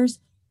flavors,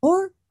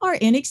 or are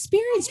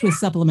inexperienced with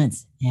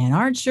supplements and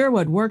aren't sure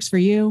what works for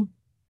you?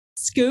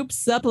 Scoop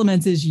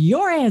Supplements is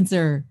your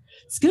answer.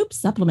 Scoop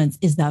Supplements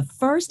is the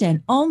first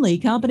and only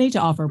company to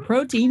offer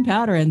protein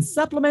powder and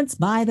supplements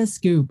by the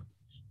scoop,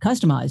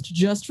 customized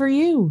just for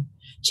you.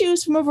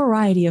 Choose from a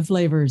variety of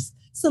flavors.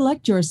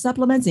 Select your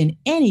supplements in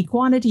any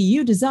quantity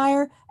you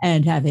desire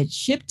and have it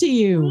shipped to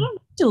you.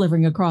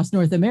 Delivering across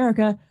North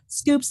America,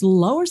 Scoops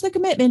lowers the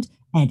commitment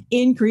and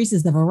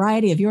increases the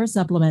variety of your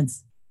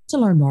supplements. To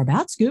learn more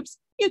about Scoops,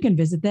 you can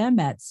visit them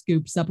at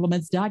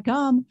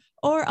scoopsupplements.com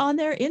or on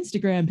their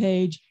Instagram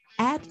page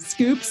at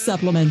Scoop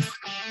Supplements.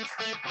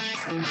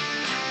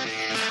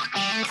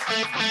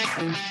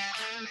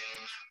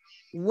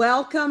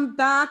 Welcome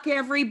back,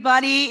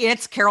 everybody.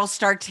 It's Carol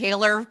Starr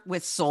Taylor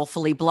with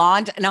Soulfully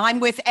Blonde, and I'm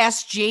with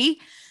SG,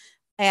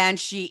 and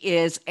she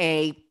is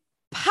a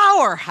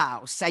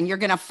powerhouse, and you're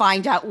going to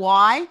find out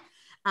why.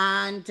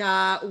 And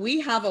we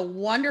have a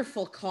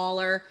wonderful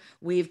caller.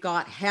 We've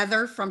got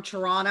Heather from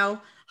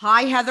Toronto.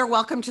 Hi, Heather.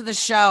 Welcome to the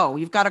show.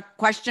 You've got a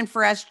question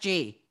for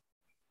SG.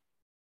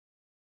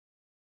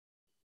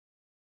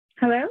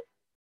 Hello?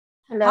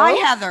 Hello? Hi,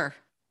 Heather.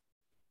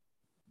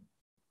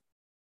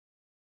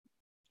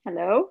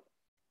 Hello?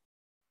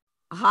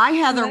 Hi,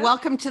 Heather. Hello?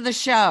 Welcome to the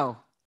show.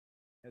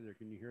 Heather,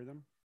 can you hear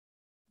them?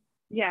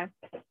 Yes.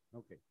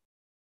 Okay.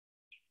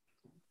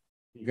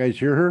 You guys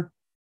hear her?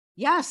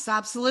 Yes,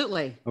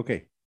 absolutely.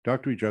 Okay.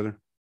 Talk to each other.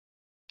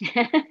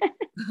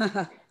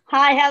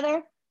 Hi,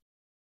 Heather.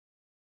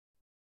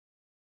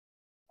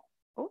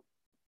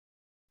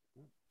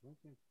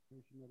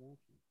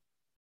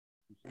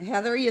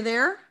 Heather, are you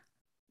there?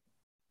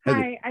 Heather.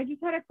 Hi, I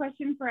just had a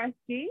question for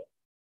SG.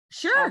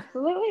 Sure.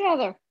 Absolutely,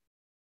 Heather.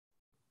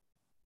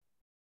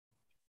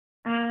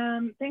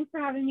 Thanks for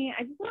having me.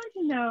 I just wanted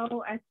to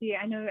know, SG,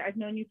 I know I've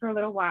known you for a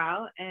little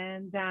while,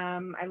 and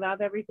I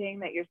love everything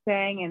that you're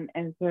saying,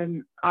 and it's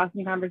an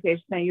awesome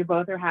conversation that you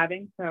both are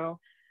having. So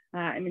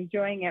I'm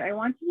enjoying it. I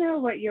want to know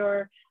what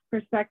your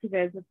perspective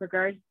is with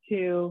regards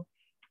to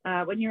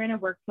when you're in a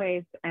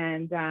workplace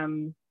and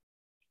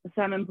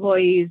some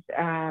employees,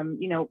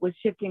 with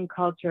shifting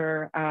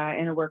culture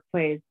in a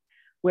workplace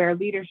where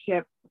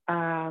leadership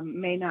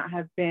may not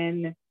have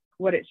been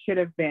what it should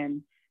have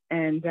been.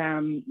 And,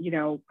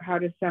 how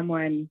does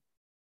someone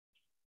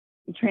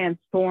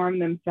transform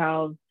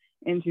themselves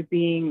into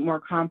being more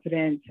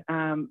confident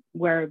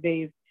where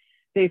they've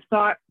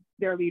thought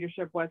their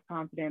leadership was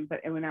confident,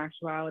 but in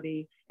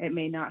actuality, it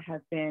may not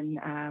have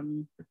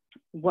been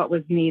what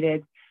was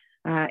needed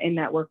in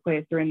that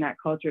workplace or in that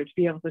culture to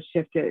be able to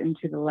shift it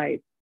into the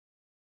light?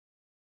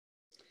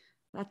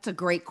 That's a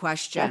great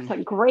question.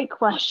 That's a great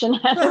question,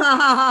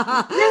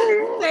 Heather.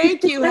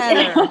 Thank you,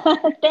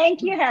 Heather.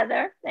 Thank you,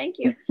 Heather. Thank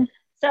you.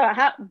 So,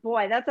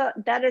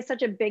 that is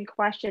such a big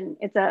question.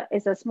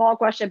 It's a small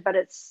question, but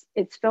it's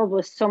filled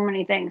with so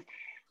many things.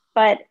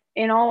 But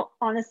in all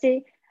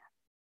honesty,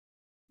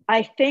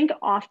 I think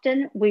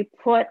often we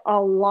put a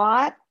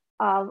lot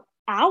of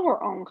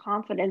our own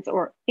confidence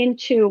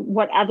into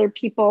what other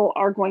people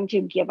are going to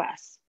give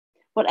us,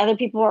 what other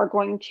people are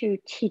going to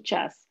teach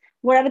us,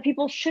 what other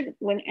people should,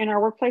 when in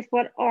our workplace,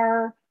 what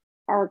our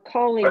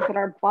colleagues, what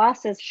our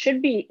bosses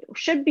should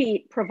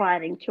be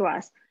providing to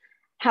us.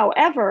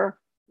 However,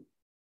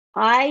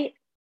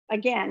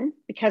 again,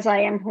 because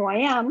I am who I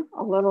am,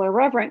 a little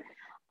irreverent,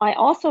 I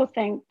also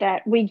think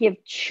that we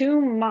give too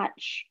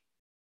much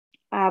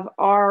of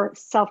our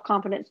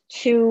self-confidence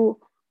to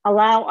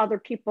allow other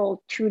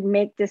people to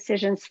make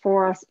decisions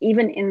for us,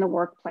 even in the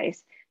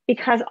workplace,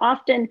 because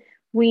often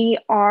we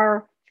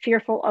are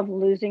fearful of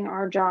losing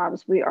our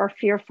jobs. We are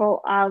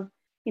fearful of,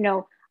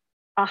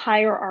 a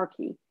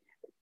hierarchy.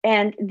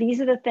 And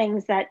these are the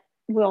things that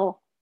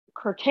will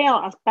curtail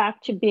us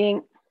back to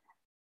being,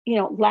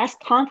 less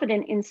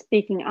confident in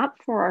speaking up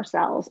for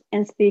ourselves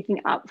and speaking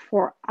up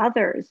for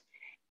others.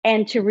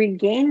 And to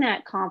regain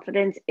that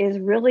confidence is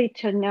really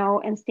to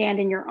know and stand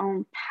in your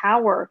own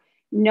power,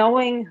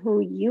 knowing who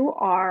you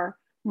are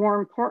more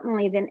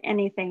importantly than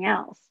anything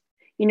else.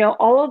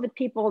 All of the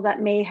people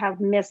that may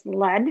have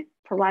misled,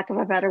 for lack of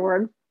a better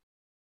word,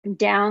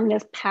 down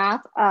this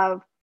path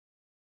of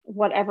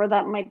whatever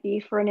that might be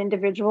for an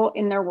individual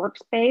in their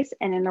workspace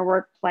and in their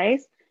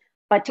workplace,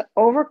 but to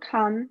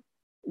overcome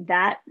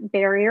that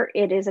barrier,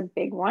 it is a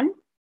big one.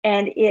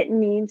 And it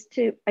needs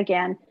to,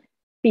 again,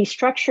 be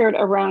structured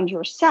around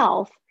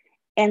yourself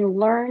and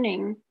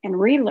learning and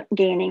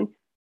regaining,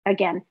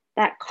 again,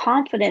 that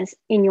confidence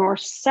in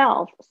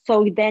yourself.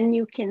 So then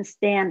you can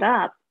stand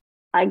up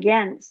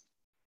against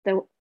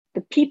the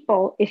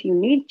people, if you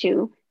need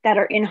to, that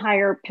are in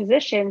higher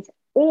positions,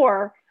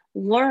 or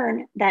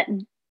learn that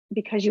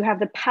because you have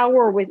the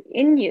power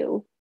within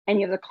you and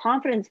you have the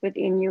confidence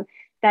within you,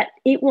 that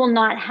it will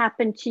not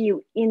happen to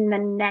you in the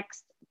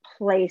next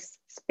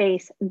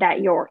space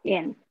that you're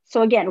in.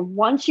 So again,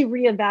 once you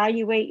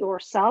reevaluate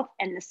yourself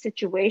and the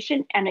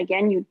situation, and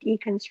again, you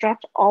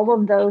deconstruct all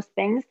of those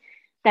things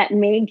that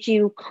made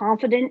you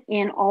confident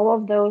in all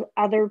of those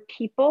other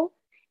people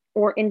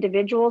or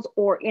individuals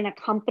or in a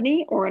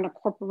company or in a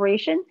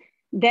corporation,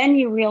 then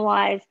you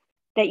realize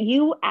that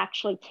you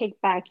actually take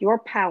back your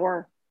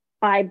power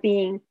by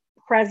being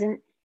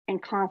present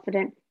and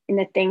confident in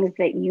the things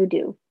that you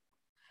do.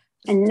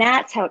 And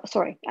that's how,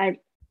 I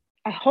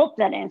hope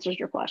that answers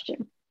your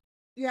question.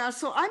 Yeah,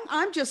 so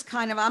I'm just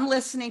I'm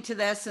listening to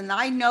this, and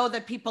I know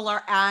that people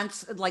are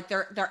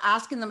they're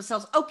asking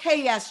themselves,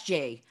 okay,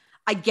 SG,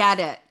 I get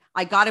it.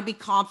 I gotta be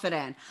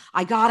confident.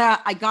 I gotta,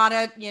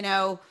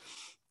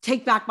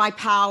 take back my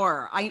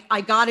power.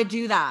 I gotta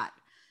do that.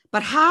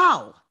 But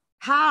how?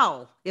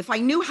 How? If I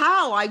knew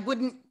how, I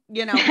wouldn't,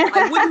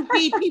 I wouldn't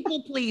be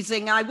people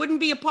pleasing. I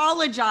wouldn't be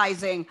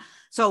apologizing.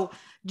 So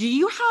do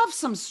you have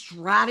some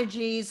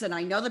strategies? And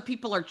I know that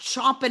people are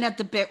chomping at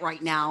the bit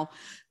right now,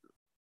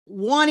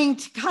 wanting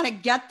to kind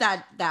of get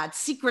that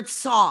secret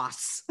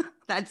sauce.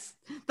 That's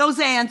those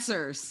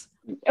answers.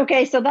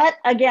 Okay, so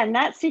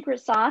that secret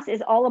sauce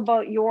is all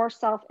about your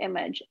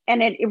self-image.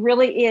 And it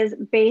really is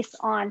based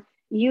on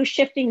you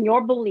shifting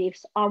your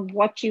beliefs on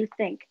what you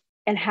think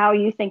and how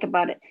you think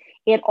about it.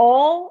 It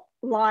all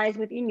lies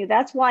within you.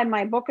 That's why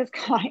my book is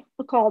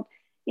called,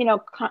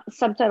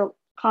 subtitle,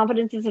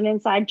 Confidence is an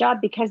Inside Job,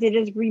 because it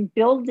is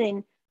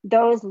rebuilding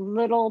those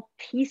little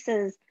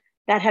pieces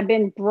that have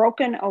been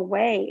broken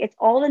away. It's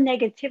all the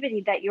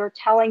negativity that you're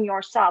telling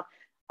yourself.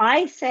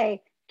 I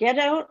say, get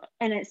out,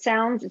 and it's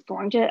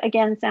going to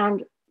again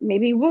sound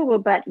maybe woo-woo,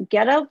 but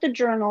get out the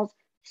journals,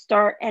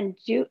 start and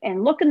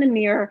look in the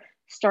mirror,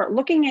 start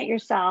looking at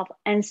yourself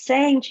and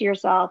saying to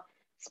yourself,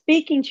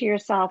 speaking to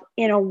yourself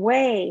in a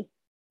way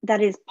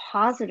that is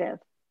positive,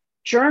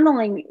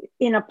 journaling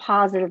in a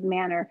positive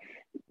manner,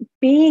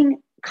 being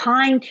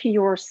kind to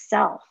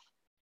yourself,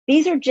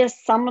 These are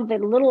just some of the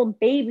little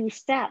baby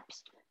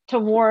steps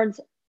towards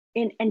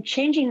and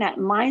changing that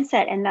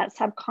mindset and that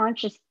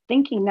subconscious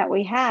thinking that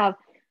we have.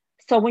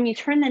 So when you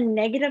turn the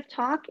negative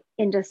talk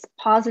into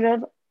positive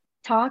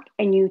talk,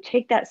 and you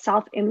take that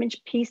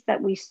self-image piece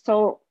that we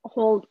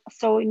hold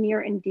so near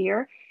and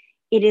dear,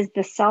 it is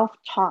the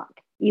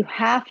self-talk. You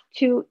have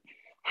to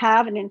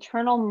have an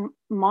internal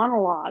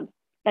monologue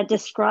that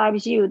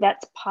describes you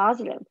that's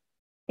positive.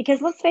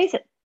 Because let's face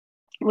it,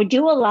 would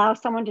you allow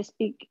someone to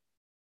speak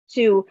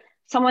to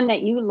someone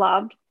that you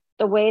loved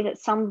the way that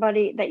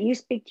somebody that you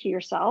speak to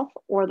yourself,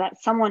 or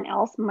that someone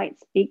else might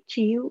speak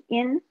to you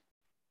in?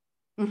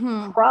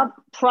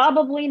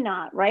 Probably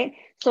not, right?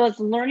 So it's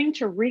learning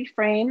to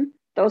reframe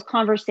those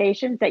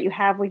conversations that you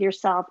have with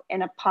yourself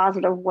in a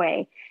positive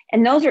way.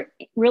 And those are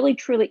really,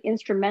 truly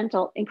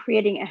instrumental in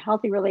creating a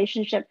healthy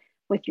relationship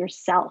with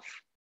yourself,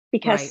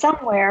 because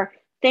somewhere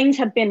things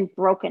have been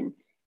broken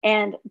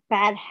and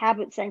bad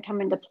habits then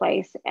come into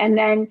place. And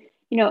then,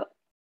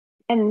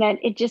 and then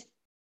it just,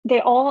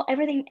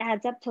 everything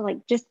adds up to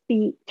like just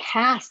be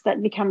tasks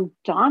that become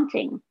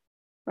daunting,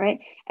 right?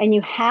 And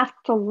you have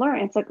to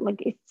learn. It's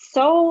like it's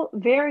so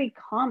very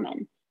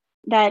common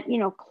that,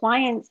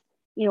 clients,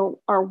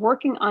 are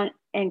working on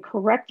and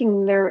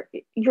correcting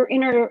your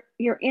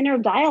inner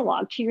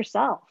dialogue to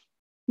yourself.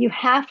 You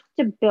have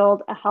to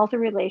build a healthy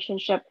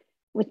relationship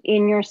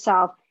within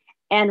yourself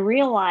and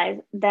realize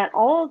that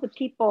all of the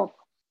people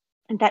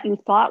that you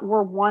thought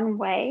were one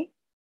way,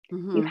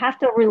 you have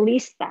to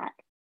release that.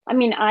 I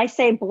mean, I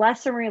say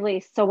bless and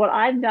release. So what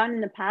I've done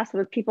in the past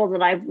with people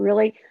that I've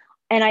really,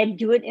 and I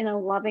do it in a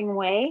loving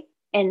way,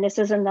 and this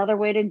is another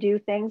way to do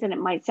things, and it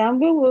might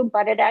sound woo-woo,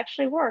 but it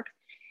actually works.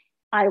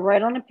 I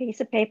write on a piece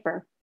of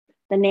paper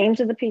the names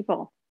of the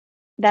people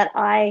that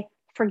I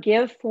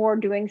forgive for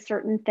doing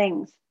certain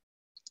things.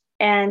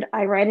 And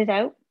I write it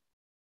out,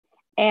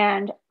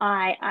 and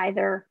I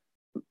either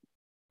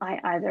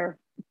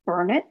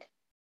burn it,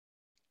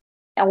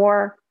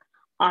 or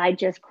I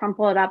just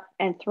crumple it up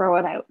and throw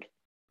it out.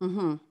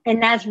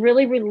 And that's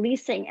really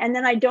releasing. And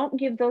then I don't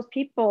give those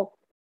people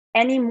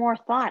any more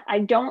thought. I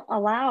don't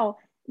allow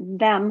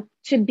them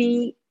to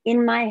be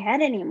in my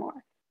head anymore.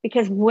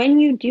 Because when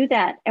you do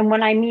that, and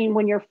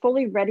when you're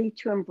fully ready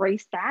to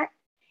embrace that,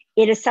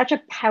 it is such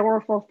a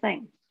powerful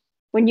thing.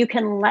 When you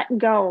can let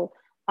go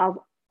of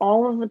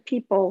all of the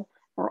people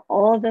or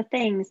all of the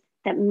things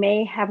that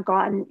may have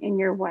gotten in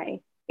your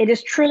way. It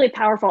is truly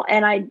powerful.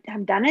 And I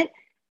have done it,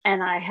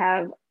 and I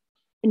have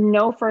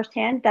know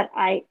firsthand that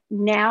I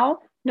now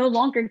no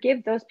longer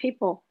give those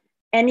people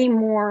any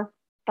more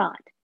thought.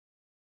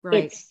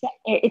 Right.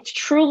 It's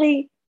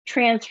truly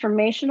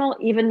transformational,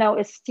 even though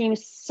it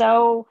seems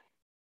so,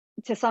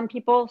 to some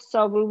people,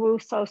 so woo-woo,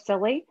 so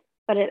silly,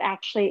 but it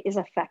actually is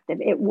effective.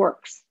 It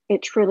works.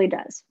 It truly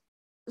does.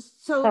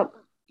 So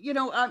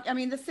I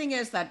mean, the thing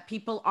is that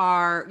people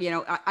are,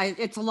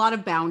 it's a lot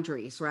of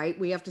boundaries, right?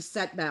 We have to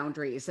set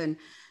boundaries,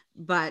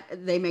 but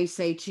they may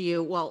say to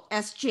you, well,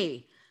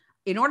 SG,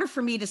 in order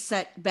for me to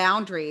set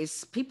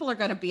boundaries, people are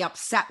going to be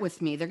upset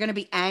with me. They're going to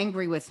be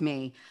angry with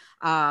me,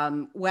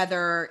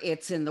 whether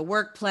it's in the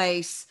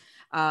workplace,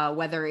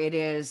 whether it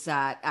is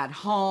at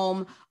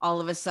home.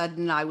 All of a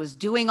sudden, I was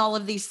doing all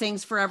of these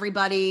things for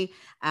everybody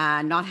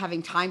and not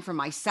having time for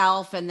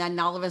myself. And then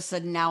all of a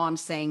sudden, now I'm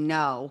saying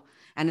no,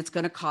 and it's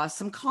going to cause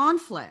some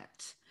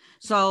conflict.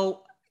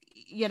 So,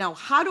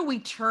 how do we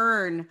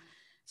turn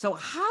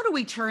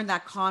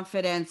that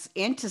confidence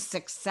into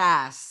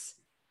success?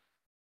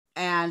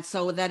 And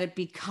so that it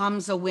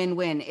becomes a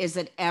win-win. Is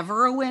it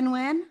ever a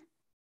win-win?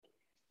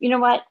 You know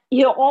what?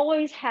 You'll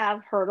always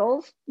have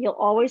hurdles. You'll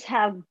always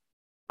have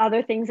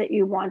other things that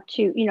you want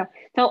to,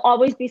 there'll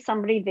always be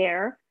somebody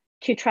there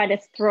to try to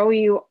throw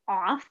you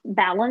off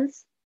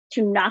balance,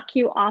 to knock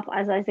you off,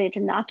 as I say,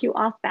 to knock you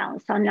off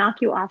balance, to knock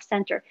you off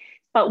center.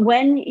 But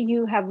when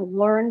you have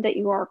learned that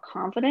you are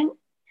confident,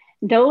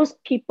 those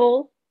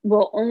people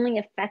will only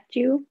affect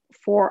you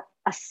for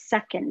a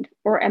second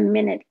or a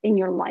minute in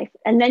your life.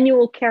 And then you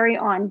will carry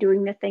on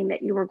doing the thing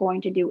that you were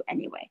going to do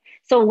anyway.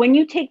 So when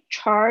you take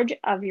charge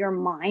of your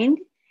mind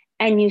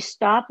and you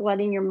stop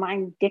letting your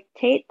mind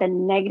dictate the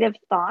negative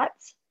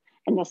thoughts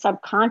and the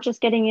subconscious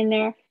getting in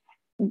there,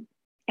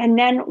 and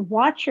then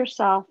watch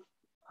yourself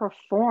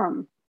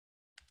perform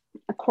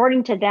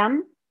according to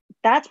them,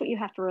 that's what you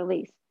have to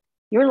release.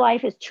 Your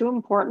life is too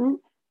important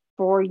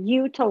for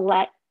you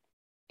to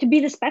be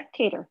the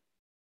spectator,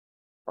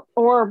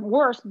 or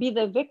worse, be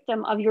the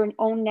victim of your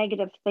own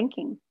negative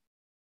thinking.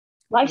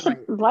 Life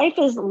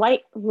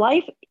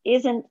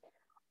isn't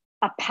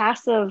a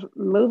passive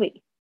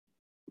movie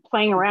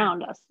playing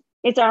around us.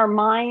 It's our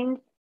mind,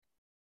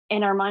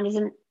 and our mind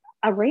isn't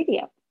a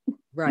radio,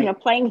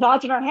 playing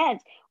thoughts in our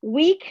heads.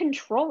 We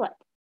control it,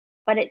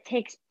 but it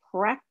takes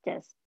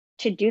practice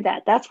to do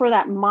that. That's where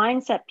that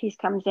mindset piece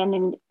comes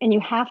in. And you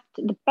have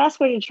to, the best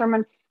way to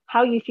determine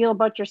how you feel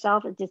about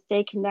yourself is to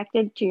stay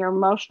connected to your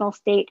emotional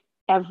state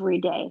every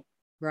day.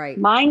 Right.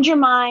 Mind your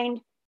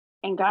mind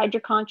and guide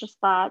your conscious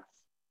thoughts,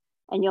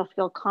 and you'll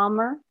feel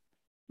calmer,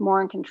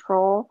 more in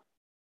control,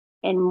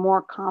 and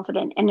more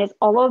confident. And it's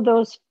all of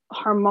those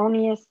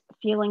harmonious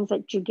feelings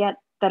that you get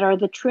that are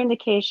the true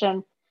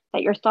indication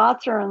that your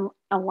thoughts are in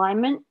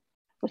alignment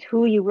with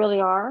who you really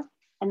are,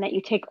 and that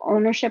you take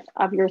ownership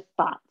of your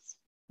thoughts.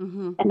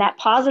 Mm-hmm. And that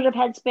positive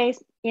headspace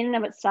in and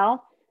of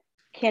itself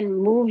can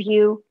move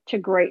you to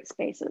great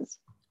spaces.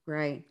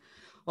 Right.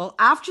 Well,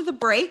 after the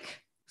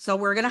break, so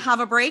we're going to have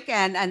a break,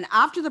 and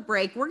after the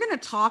break, we're going to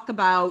talk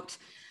about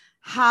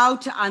how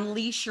to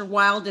unleash your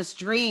wildest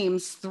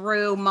dreams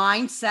through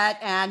mindset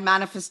and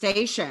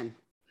manifestation.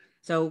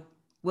 So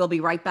we'll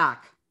be right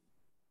back.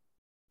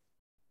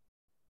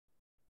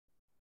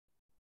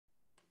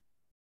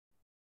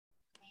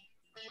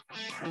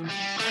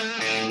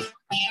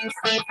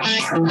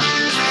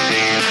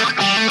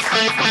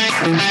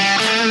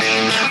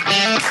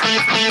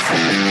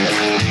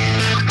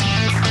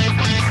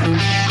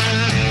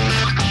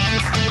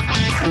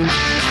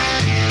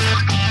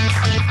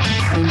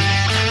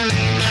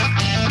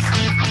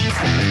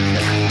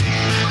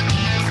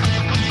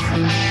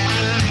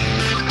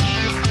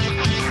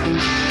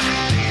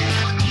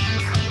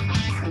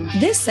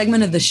 This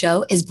segment of the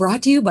show is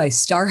brought to you by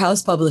Star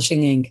House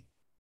Publishing Inc.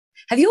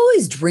 Have you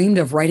always dreamed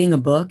of writing a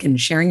book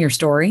and sharing your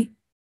story?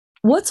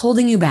 What's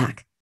holding you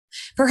back?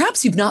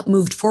 Perhaps you've not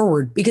moved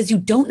forward because you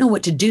don't know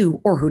what to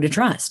do or who to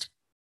trust.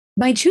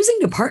 By choosing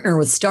to partner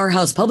with Star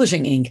House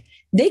Publishing Inc.,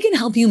 they can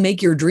help you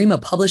make your dream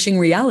of publishing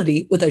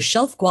reality with a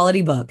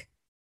shelf-quality book.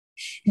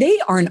 They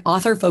are an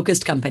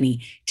author-focused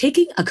company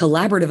taking a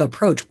collaborative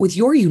approach with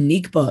your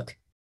unique book.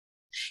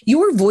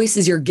 Your voice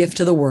is your gift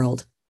to the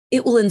world.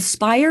 It will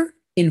inspire,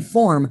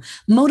 inform,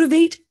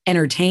 motivate,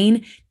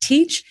 entertain,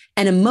 teach,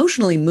 and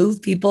emotionally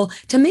move people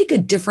to make a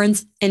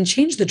difference and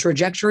change the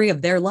trajectory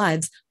of their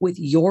lives with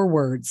your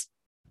words.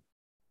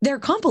 Their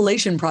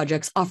compilation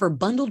projects offer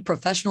bundled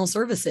professional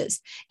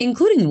services,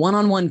 including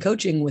one-on-one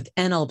coaching with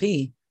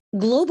NLP,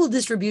 global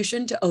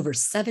distribution to over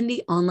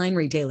 70 online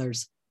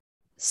retailers.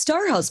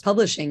 Star House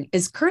Publishing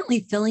is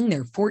currently filling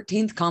their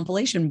 14th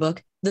compilation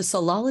book, The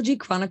Soulology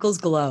Chronicles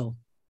Glow.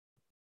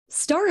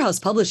 Star House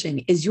Publishing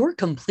is your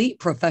complete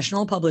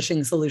professional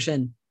publishing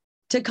solution.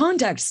 To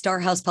contact Star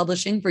House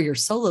Publishing for your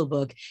solo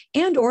book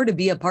and or to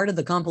be a part of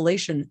the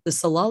compilation, The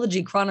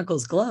Soulology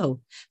Chronicles Glow,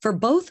 for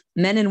both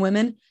men and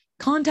women,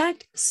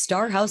 contact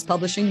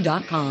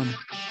starhousepublishing.com.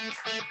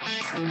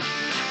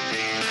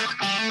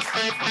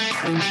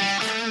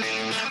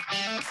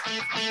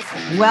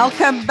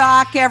 Welcome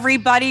back,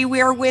 everybody.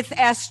 We're with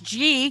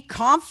SG,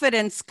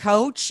 confidence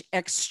coach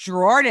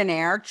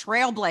extraordinaire,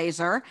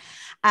 trailblazer.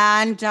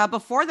 And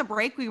before the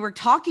break, we were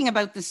talking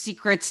about the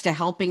secrets to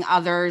helping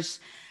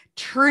others,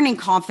 turning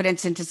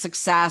confidence into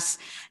success.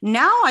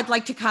 Now I'd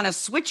like to kind of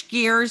switch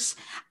gears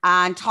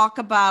and talk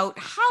about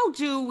how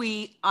do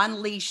we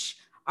unleash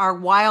our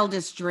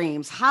wildest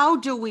dreams? How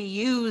do we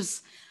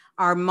use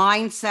our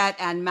mindset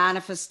and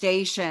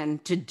manifestation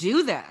to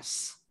do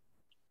this?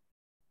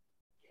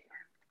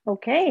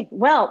 Okay.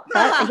 Well,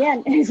 that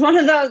again is one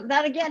of those,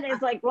 that again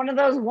is like one of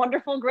those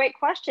wonderful, great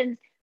questions,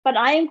 but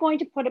I am going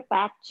to put it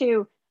back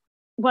to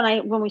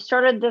when we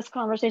started this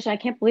conversation. I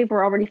can't believe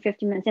we're already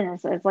 50 minutes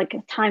in. It's like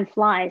time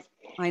flies.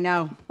 I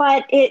know.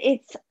 But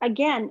it's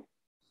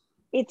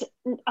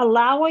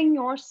allowing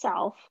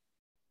yourself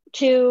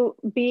to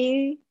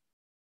be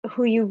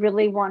who you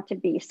really want to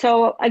be.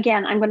 So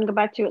again, I'm going to go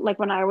back to like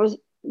when I was,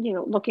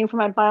 looking for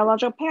my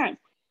biological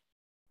parents,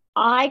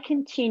 I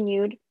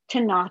continued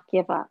to not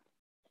give up.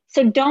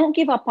 So don't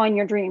give up on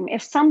your dream.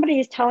 If somebody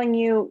is telling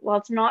you, well,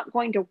 it's not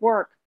going to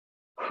work,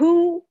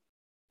 who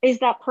is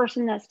that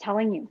person that's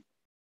telling you?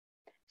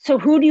 So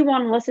who do you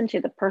want to listen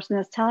to? The person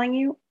that's telling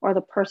you, or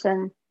the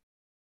person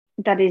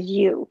that is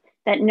you,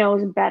 that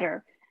knows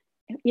better?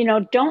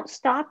 Don't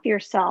stop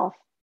yourself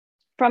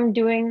from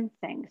doing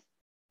things.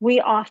 We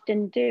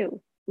often do.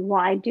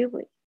 Why do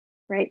we?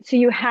 Right? So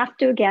you have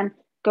to, again,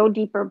 go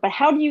deeper. But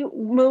how do you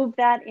move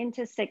that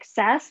into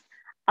success?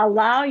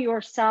 Allow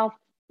yourself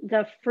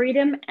the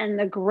freedom and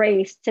the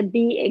grace to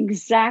be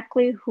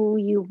exactly who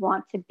you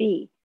want to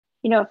be.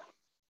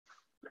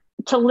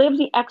 To live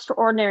the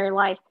extraordinary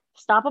life,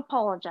 stop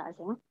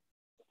apologizing,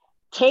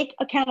 take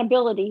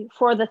accountability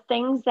for the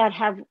things that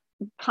have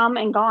come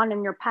and gone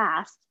in your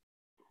past,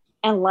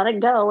 and let it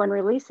go and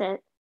release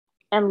it,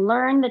 and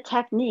learn the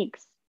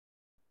techniques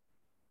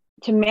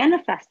to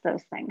manifest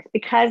those things,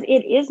 because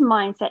it is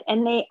mindset,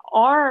 and they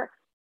are,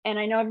 and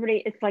I know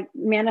everybody, it's like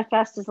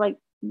manifest is like,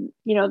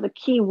 the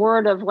key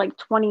word of like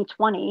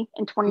 2020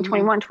 and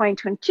 2021,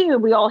 2022,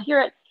 we all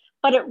hear it,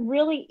 but it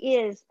really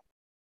is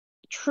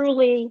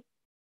truly,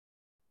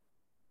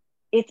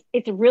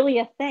 it's really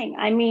a thing.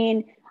 I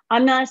mean,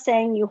 I'm not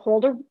saying you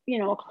hold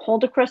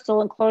a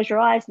crystal and close your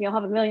eyes and you'll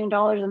have $1 million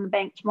in the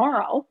bank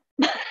tomorrow.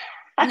 No.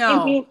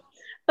 I mean,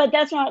 but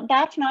that's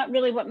not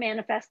really what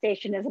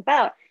manifestation is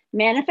about.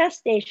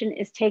 Manifestation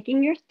is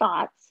taking your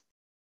thoughts,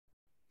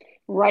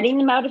 writing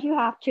them out if you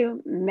have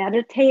to,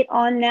 meditate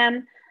on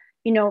them,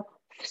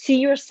 see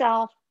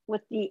yourself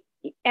with the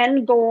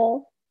end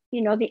goal,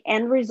 the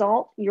end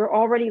result. You're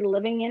already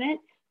living in it.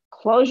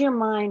 Close your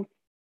mind,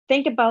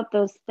 think about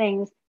those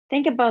things,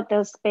 think about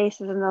those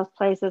spaces and those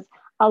places.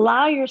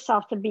 Allow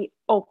yourself to be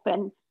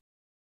open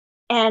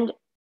And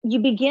you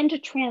begin to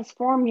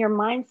transform your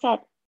mindset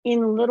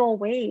in little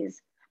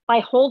ways by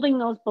holding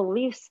those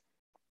beliefs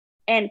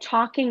and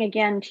talking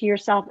again to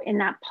yourself in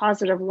that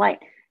positive light,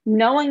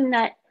 knowing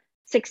that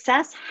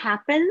success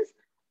happens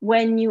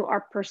when you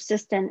are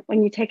persistent,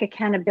 when you take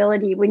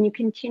accountability, when you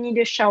continue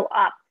to show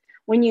up,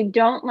 when you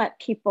don't let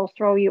people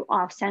throw you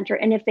off center.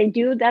 And if they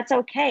do, that's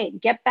okay.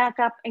 Get back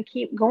up and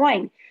keep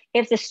going.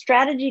 If the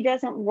strategy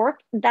doesn't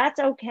work, that's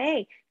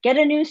okay. Get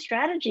a new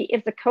strategy.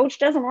 If the coach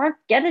doesn't work,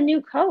 get a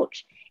new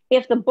coach.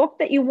 If the book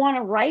that you want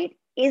to write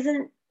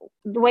isn't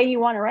the way you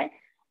want to write,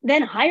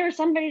 then hire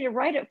somebody to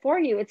write it for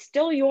you. It's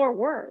still your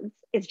words.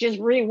 It's just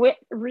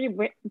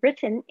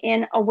rewritten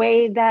in a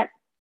way that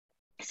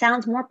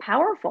sounds more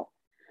powerful.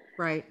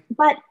 Right.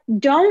 But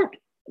don't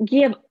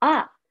give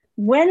up.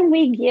 When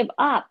we give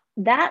up,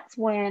 that's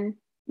when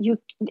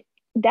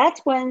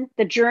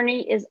the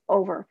journey is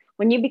over.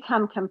 When you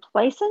become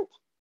complacent,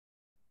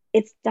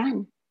 it's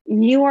done.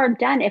 You are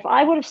done. If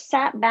I would have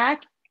sat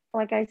back,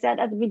 like I said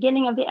at the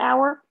beginning of the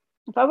hour,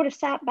 if I would have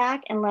sat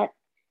back and let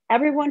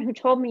everyone who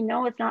told me,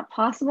 no, it's not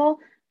possible,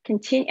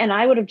 continue, and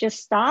I would have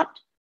just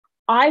stopped,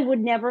 I would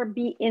never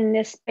be in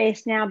this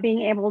space now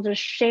being able to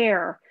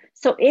share.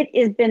 So it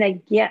has been a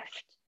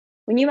gift.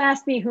 When you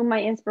ask me who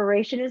my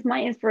inspiration is,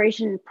 my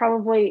inspiration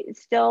probably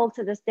still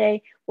to this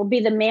day will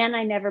be the man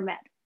I never met,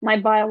 my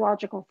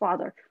biological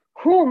father,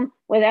 whom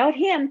without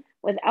him,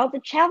 without the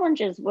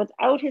challenges,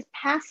 without his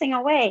passing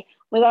away,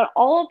 without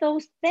all of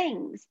those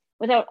things,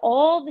 without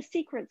all the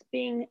secrets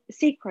being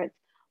secrets,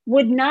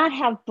 would not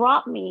have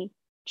brought me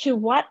to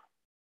what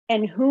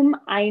and whom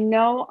I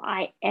know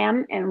I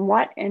am and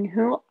what and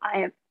who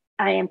I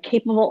am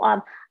capable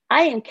of.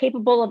 I am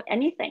capable of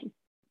anything.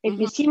 If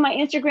you see my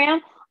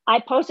Instagram, I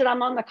posted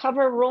I'm on the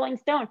cover of Rolling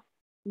Stone.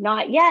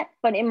 Not yet,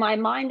 but in my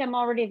mind, I'm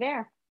already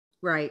there.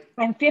 Right.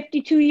 I'm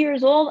 52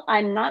 years old.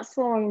 I'm not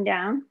slowing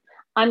down.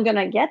 I'm going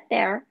to get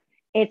there.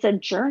 It's a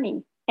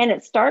journey, and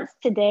it starts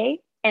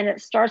today, and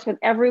it starts with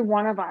every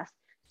one of us.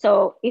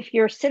 So if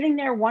you're sitting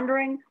there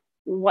wondering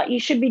what you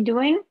should be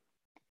doing,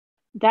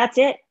 that's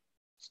it.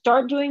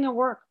 Start doing the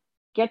work.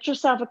 Get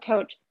yourself a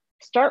coach.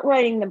 Start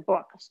writing the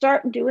book.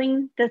 Start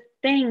doing the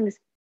things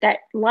that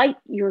light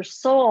your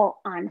soul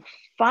on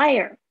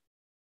fire.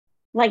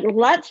 Like,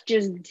 let's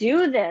just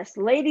do this.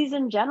 Ladies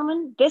and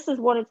gentlemen, this is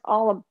what it's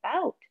all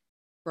about.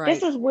 Right.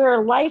 This is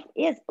where life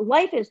is.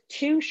 Life is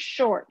too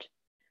short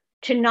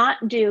to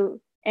not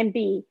do and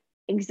be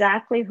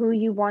exactly who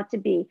you want to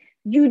be.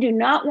 You do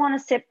not want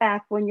to sit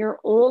back when you're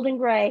old and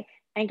gray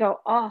and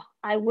go, oh,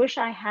 I wish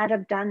I had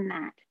have done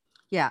that.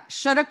 Yeah.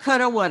 Shoulda,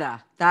 coulda,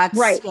 woulda. That's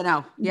right.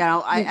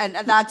 And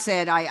that's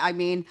it. I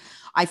mean,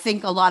 I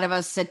think a lot of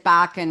us sit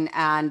back and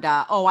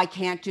oh, I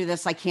can't do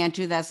this. I can't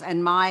do this.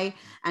 And I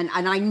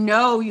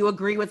know you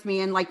agree with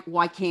me. And like,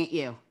 why can't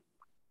you?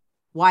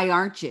 Why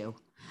aren't you?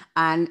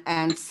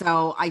 And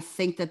so I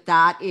think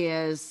that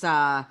is,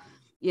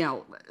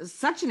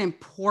 such an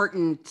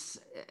important,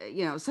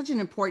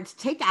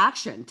 take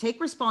action,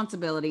 take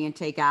responsibility and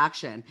take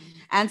action.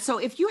 And so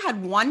if you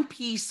had one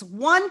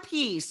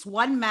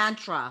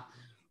mantra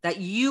that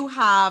you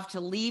have to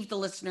leave the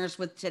listeners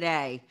with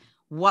today,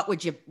 what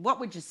would you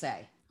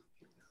say?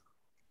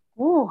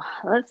 Oh,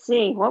 let's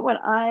see. What would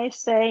I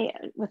say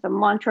with a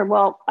mantra?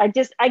 Well, I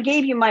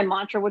gave you my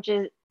mantra, which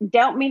is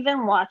doubt me,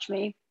 then watch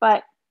me.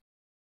 But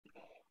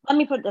let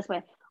me put it this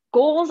way.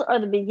 Goals are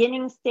the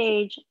beginning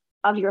stage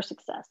of your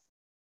success.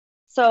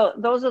 So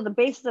those are the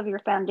basis of your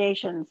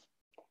foundations.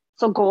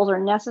 So goals are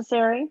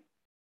necessary.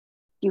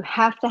 You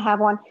have to have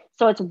one.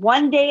 So it's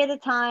one day at a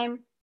time,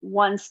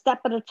 one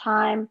step at a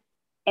time,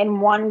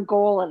 and one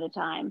goal at a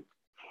time.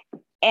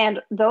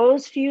 And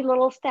those few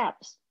little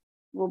steps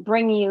will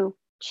bring you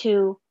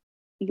to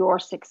your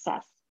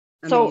success.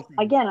 Amazing. So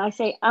again, I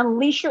say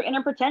unleash your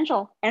inner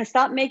potential and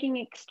stop making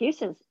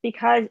excuses,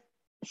 because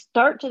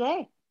start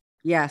today.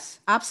 Yes,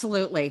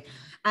 absolutely.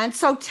 And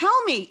so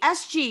tell me,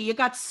 SG, you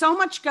got so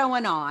much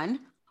going on.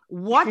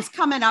 What's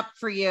coming up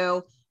for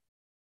you?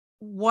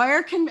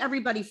 Where can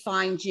everybody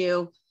find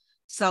you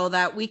so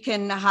that we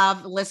can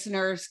have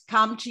listeners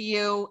come to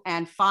you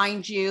and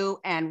find you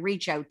and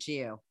reach out to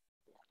you?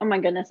 Oh my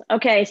goodness.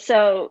 Okay.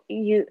 So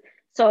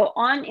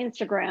on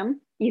Instagram,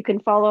 you can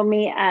follow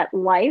me at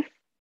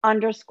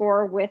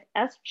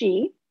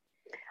life_with_SG.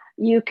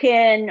 You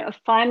can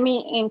find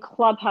me in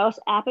Clubhouse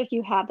app if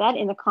you have that,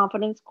 in the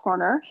Confidence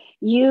Corner.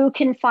 You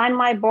can find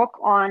my book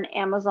on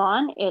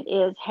Amazon. It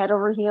is Head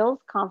Over Heels,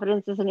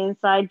 Confidence is an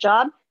Inside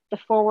Job. The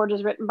foreword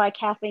is written by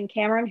Kathleen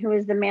Cameron, who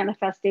is the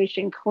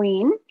manifestation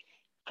queen,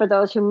 for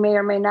those who may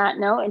or may not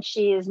know. And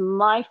she is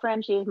my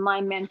friend. She is my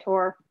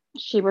mentor.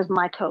 She was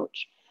my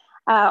coach.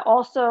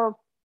 Also,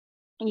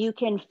 you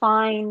can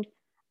find,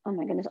 oh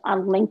my goodness,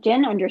 on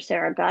LinkedIn under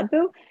Sarah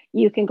Godbout.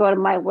 You can go to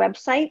my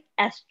website,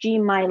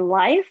 SG My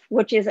Life,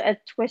 which is a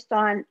twist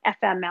on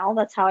FML.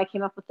 That's how I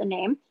came up with the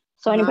name.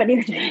 So everybody,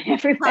 that's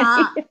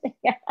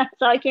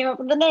how I came up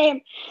with the name.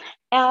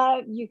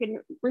 You can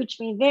reach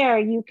me there.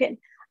 You can,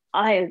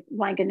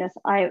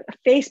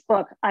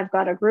 Facebook, I've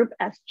got a group,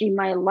 SG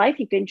My Life.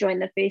 You can join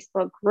the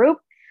Facebook group.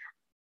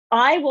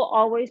 I will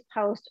always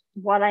post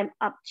what I'm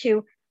up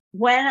to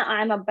when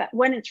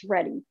it's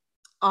ready.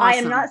 Awesome. I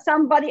am not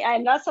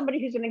somebody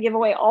who's going to give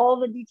away all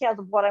the details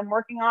of what I'm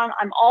working on.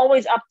 I'm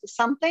always up to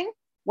something.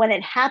 When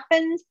it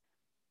happens,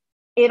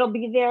 it'll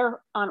be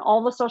there on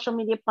all the social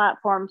media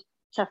platforms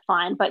to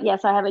find. But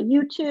yes, I have a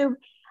YouTube,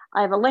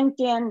 I have a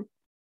LinkedIn,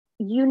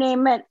 you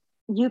name it,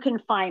 you can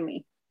find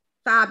me.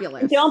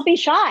 Fabulous. Don't be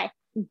shy.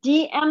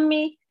 DM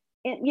me,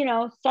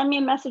 send me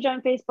a message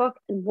on Facebook,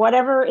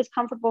 whatever is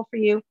comfortable for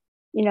you.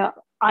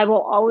 I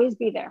will always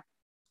be there.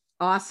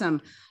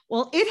 Awesome.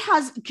 Well,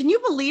 can you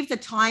believe the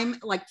time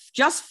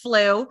just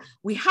flew?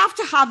 We have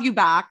to have you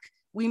back.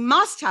 We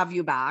must have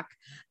you back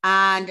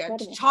and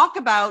to talk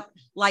about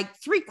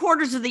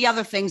 3/4 of the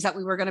other things that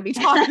we were going to be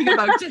talking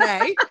about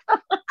today.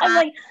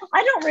 I'm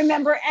I don't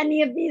remember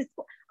any of these.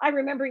 I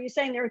remember you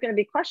saying there were going to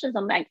be questions.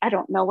 I'm like, I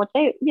don't know what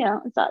they,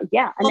 so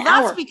yeah. Well,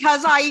 that's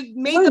because I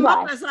made them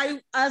up as I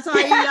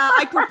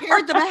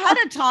prepared them ahead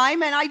of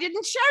time and I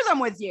didn't share them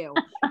with you.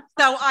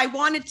 So I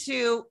wanted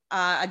to,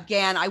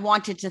 I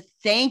wanted to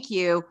thank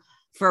you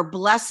for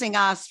blessing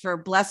us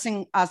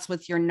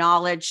with your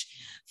knowledge,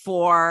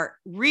 for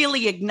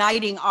really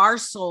igniting our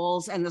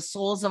souls and the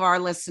souls of our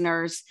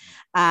listeners.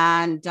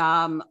 And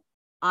I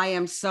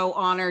am so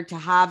honored to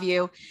have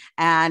you.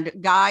 And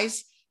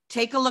guys,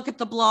 take a look at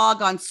the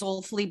blog on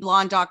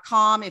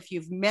soulfullyblonde.com. If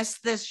you've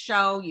missed this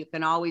show, you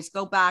can always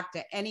go back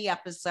to any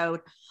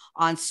episode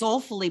on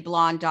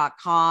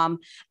soulfullyblonde.com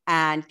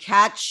and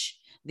catch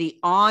the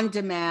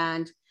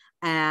on-demand.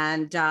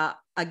 And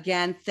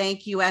again,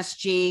 thank you,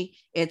 SG.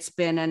 It's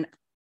been an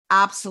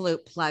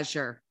absolute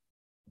pleasure.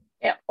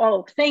 Yeah.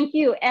 Oh, thank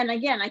you. And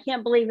again, I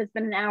can't believe it's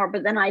been an hour,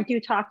 but then I do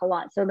talk a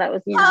lot. So that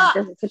was,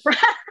 just a surprise.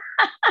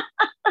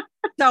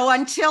 So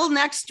until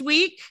next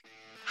week,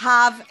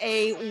 have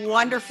a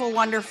wonderful,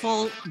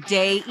 wonderful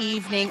day,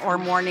 evening, or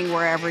morning,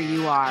 wherever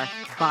you are.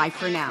 Bye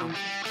for now.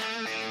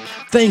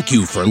 Thank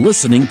you for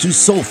listening to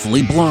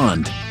Soulfully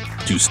Blonde.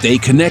 To stay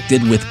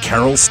connected with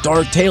Carol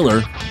Starr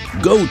Taylor,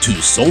 go to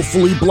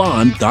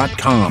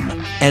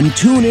soulfullyblonde.com and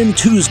tune in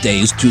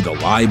Tuesdays to the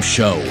live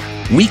show,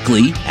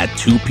 weekly at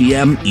 2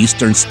 p.m.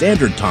 Eastern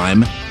Standard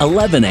Time,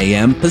 11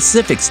 a.m.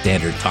 Pacific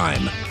Standard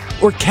Time,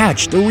 or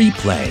catch the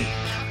replay.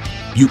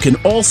 You can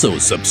also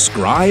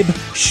subscribe,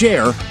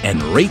 share,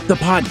 and rate the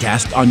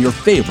podcast on your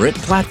favorite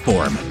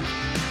platform.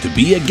 To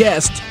be a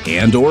guest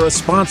and/or a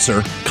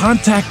sponsor,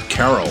 contact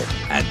Carol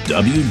at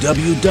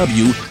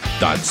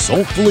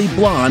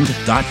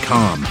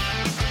www.soulfullyblonde.com.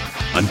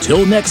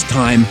 Until next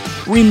time,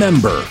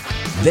 remember,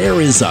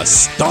 there is a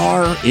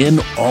star in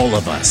all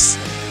of us.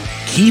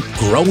 Keep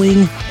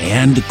growing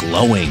and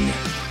glowing.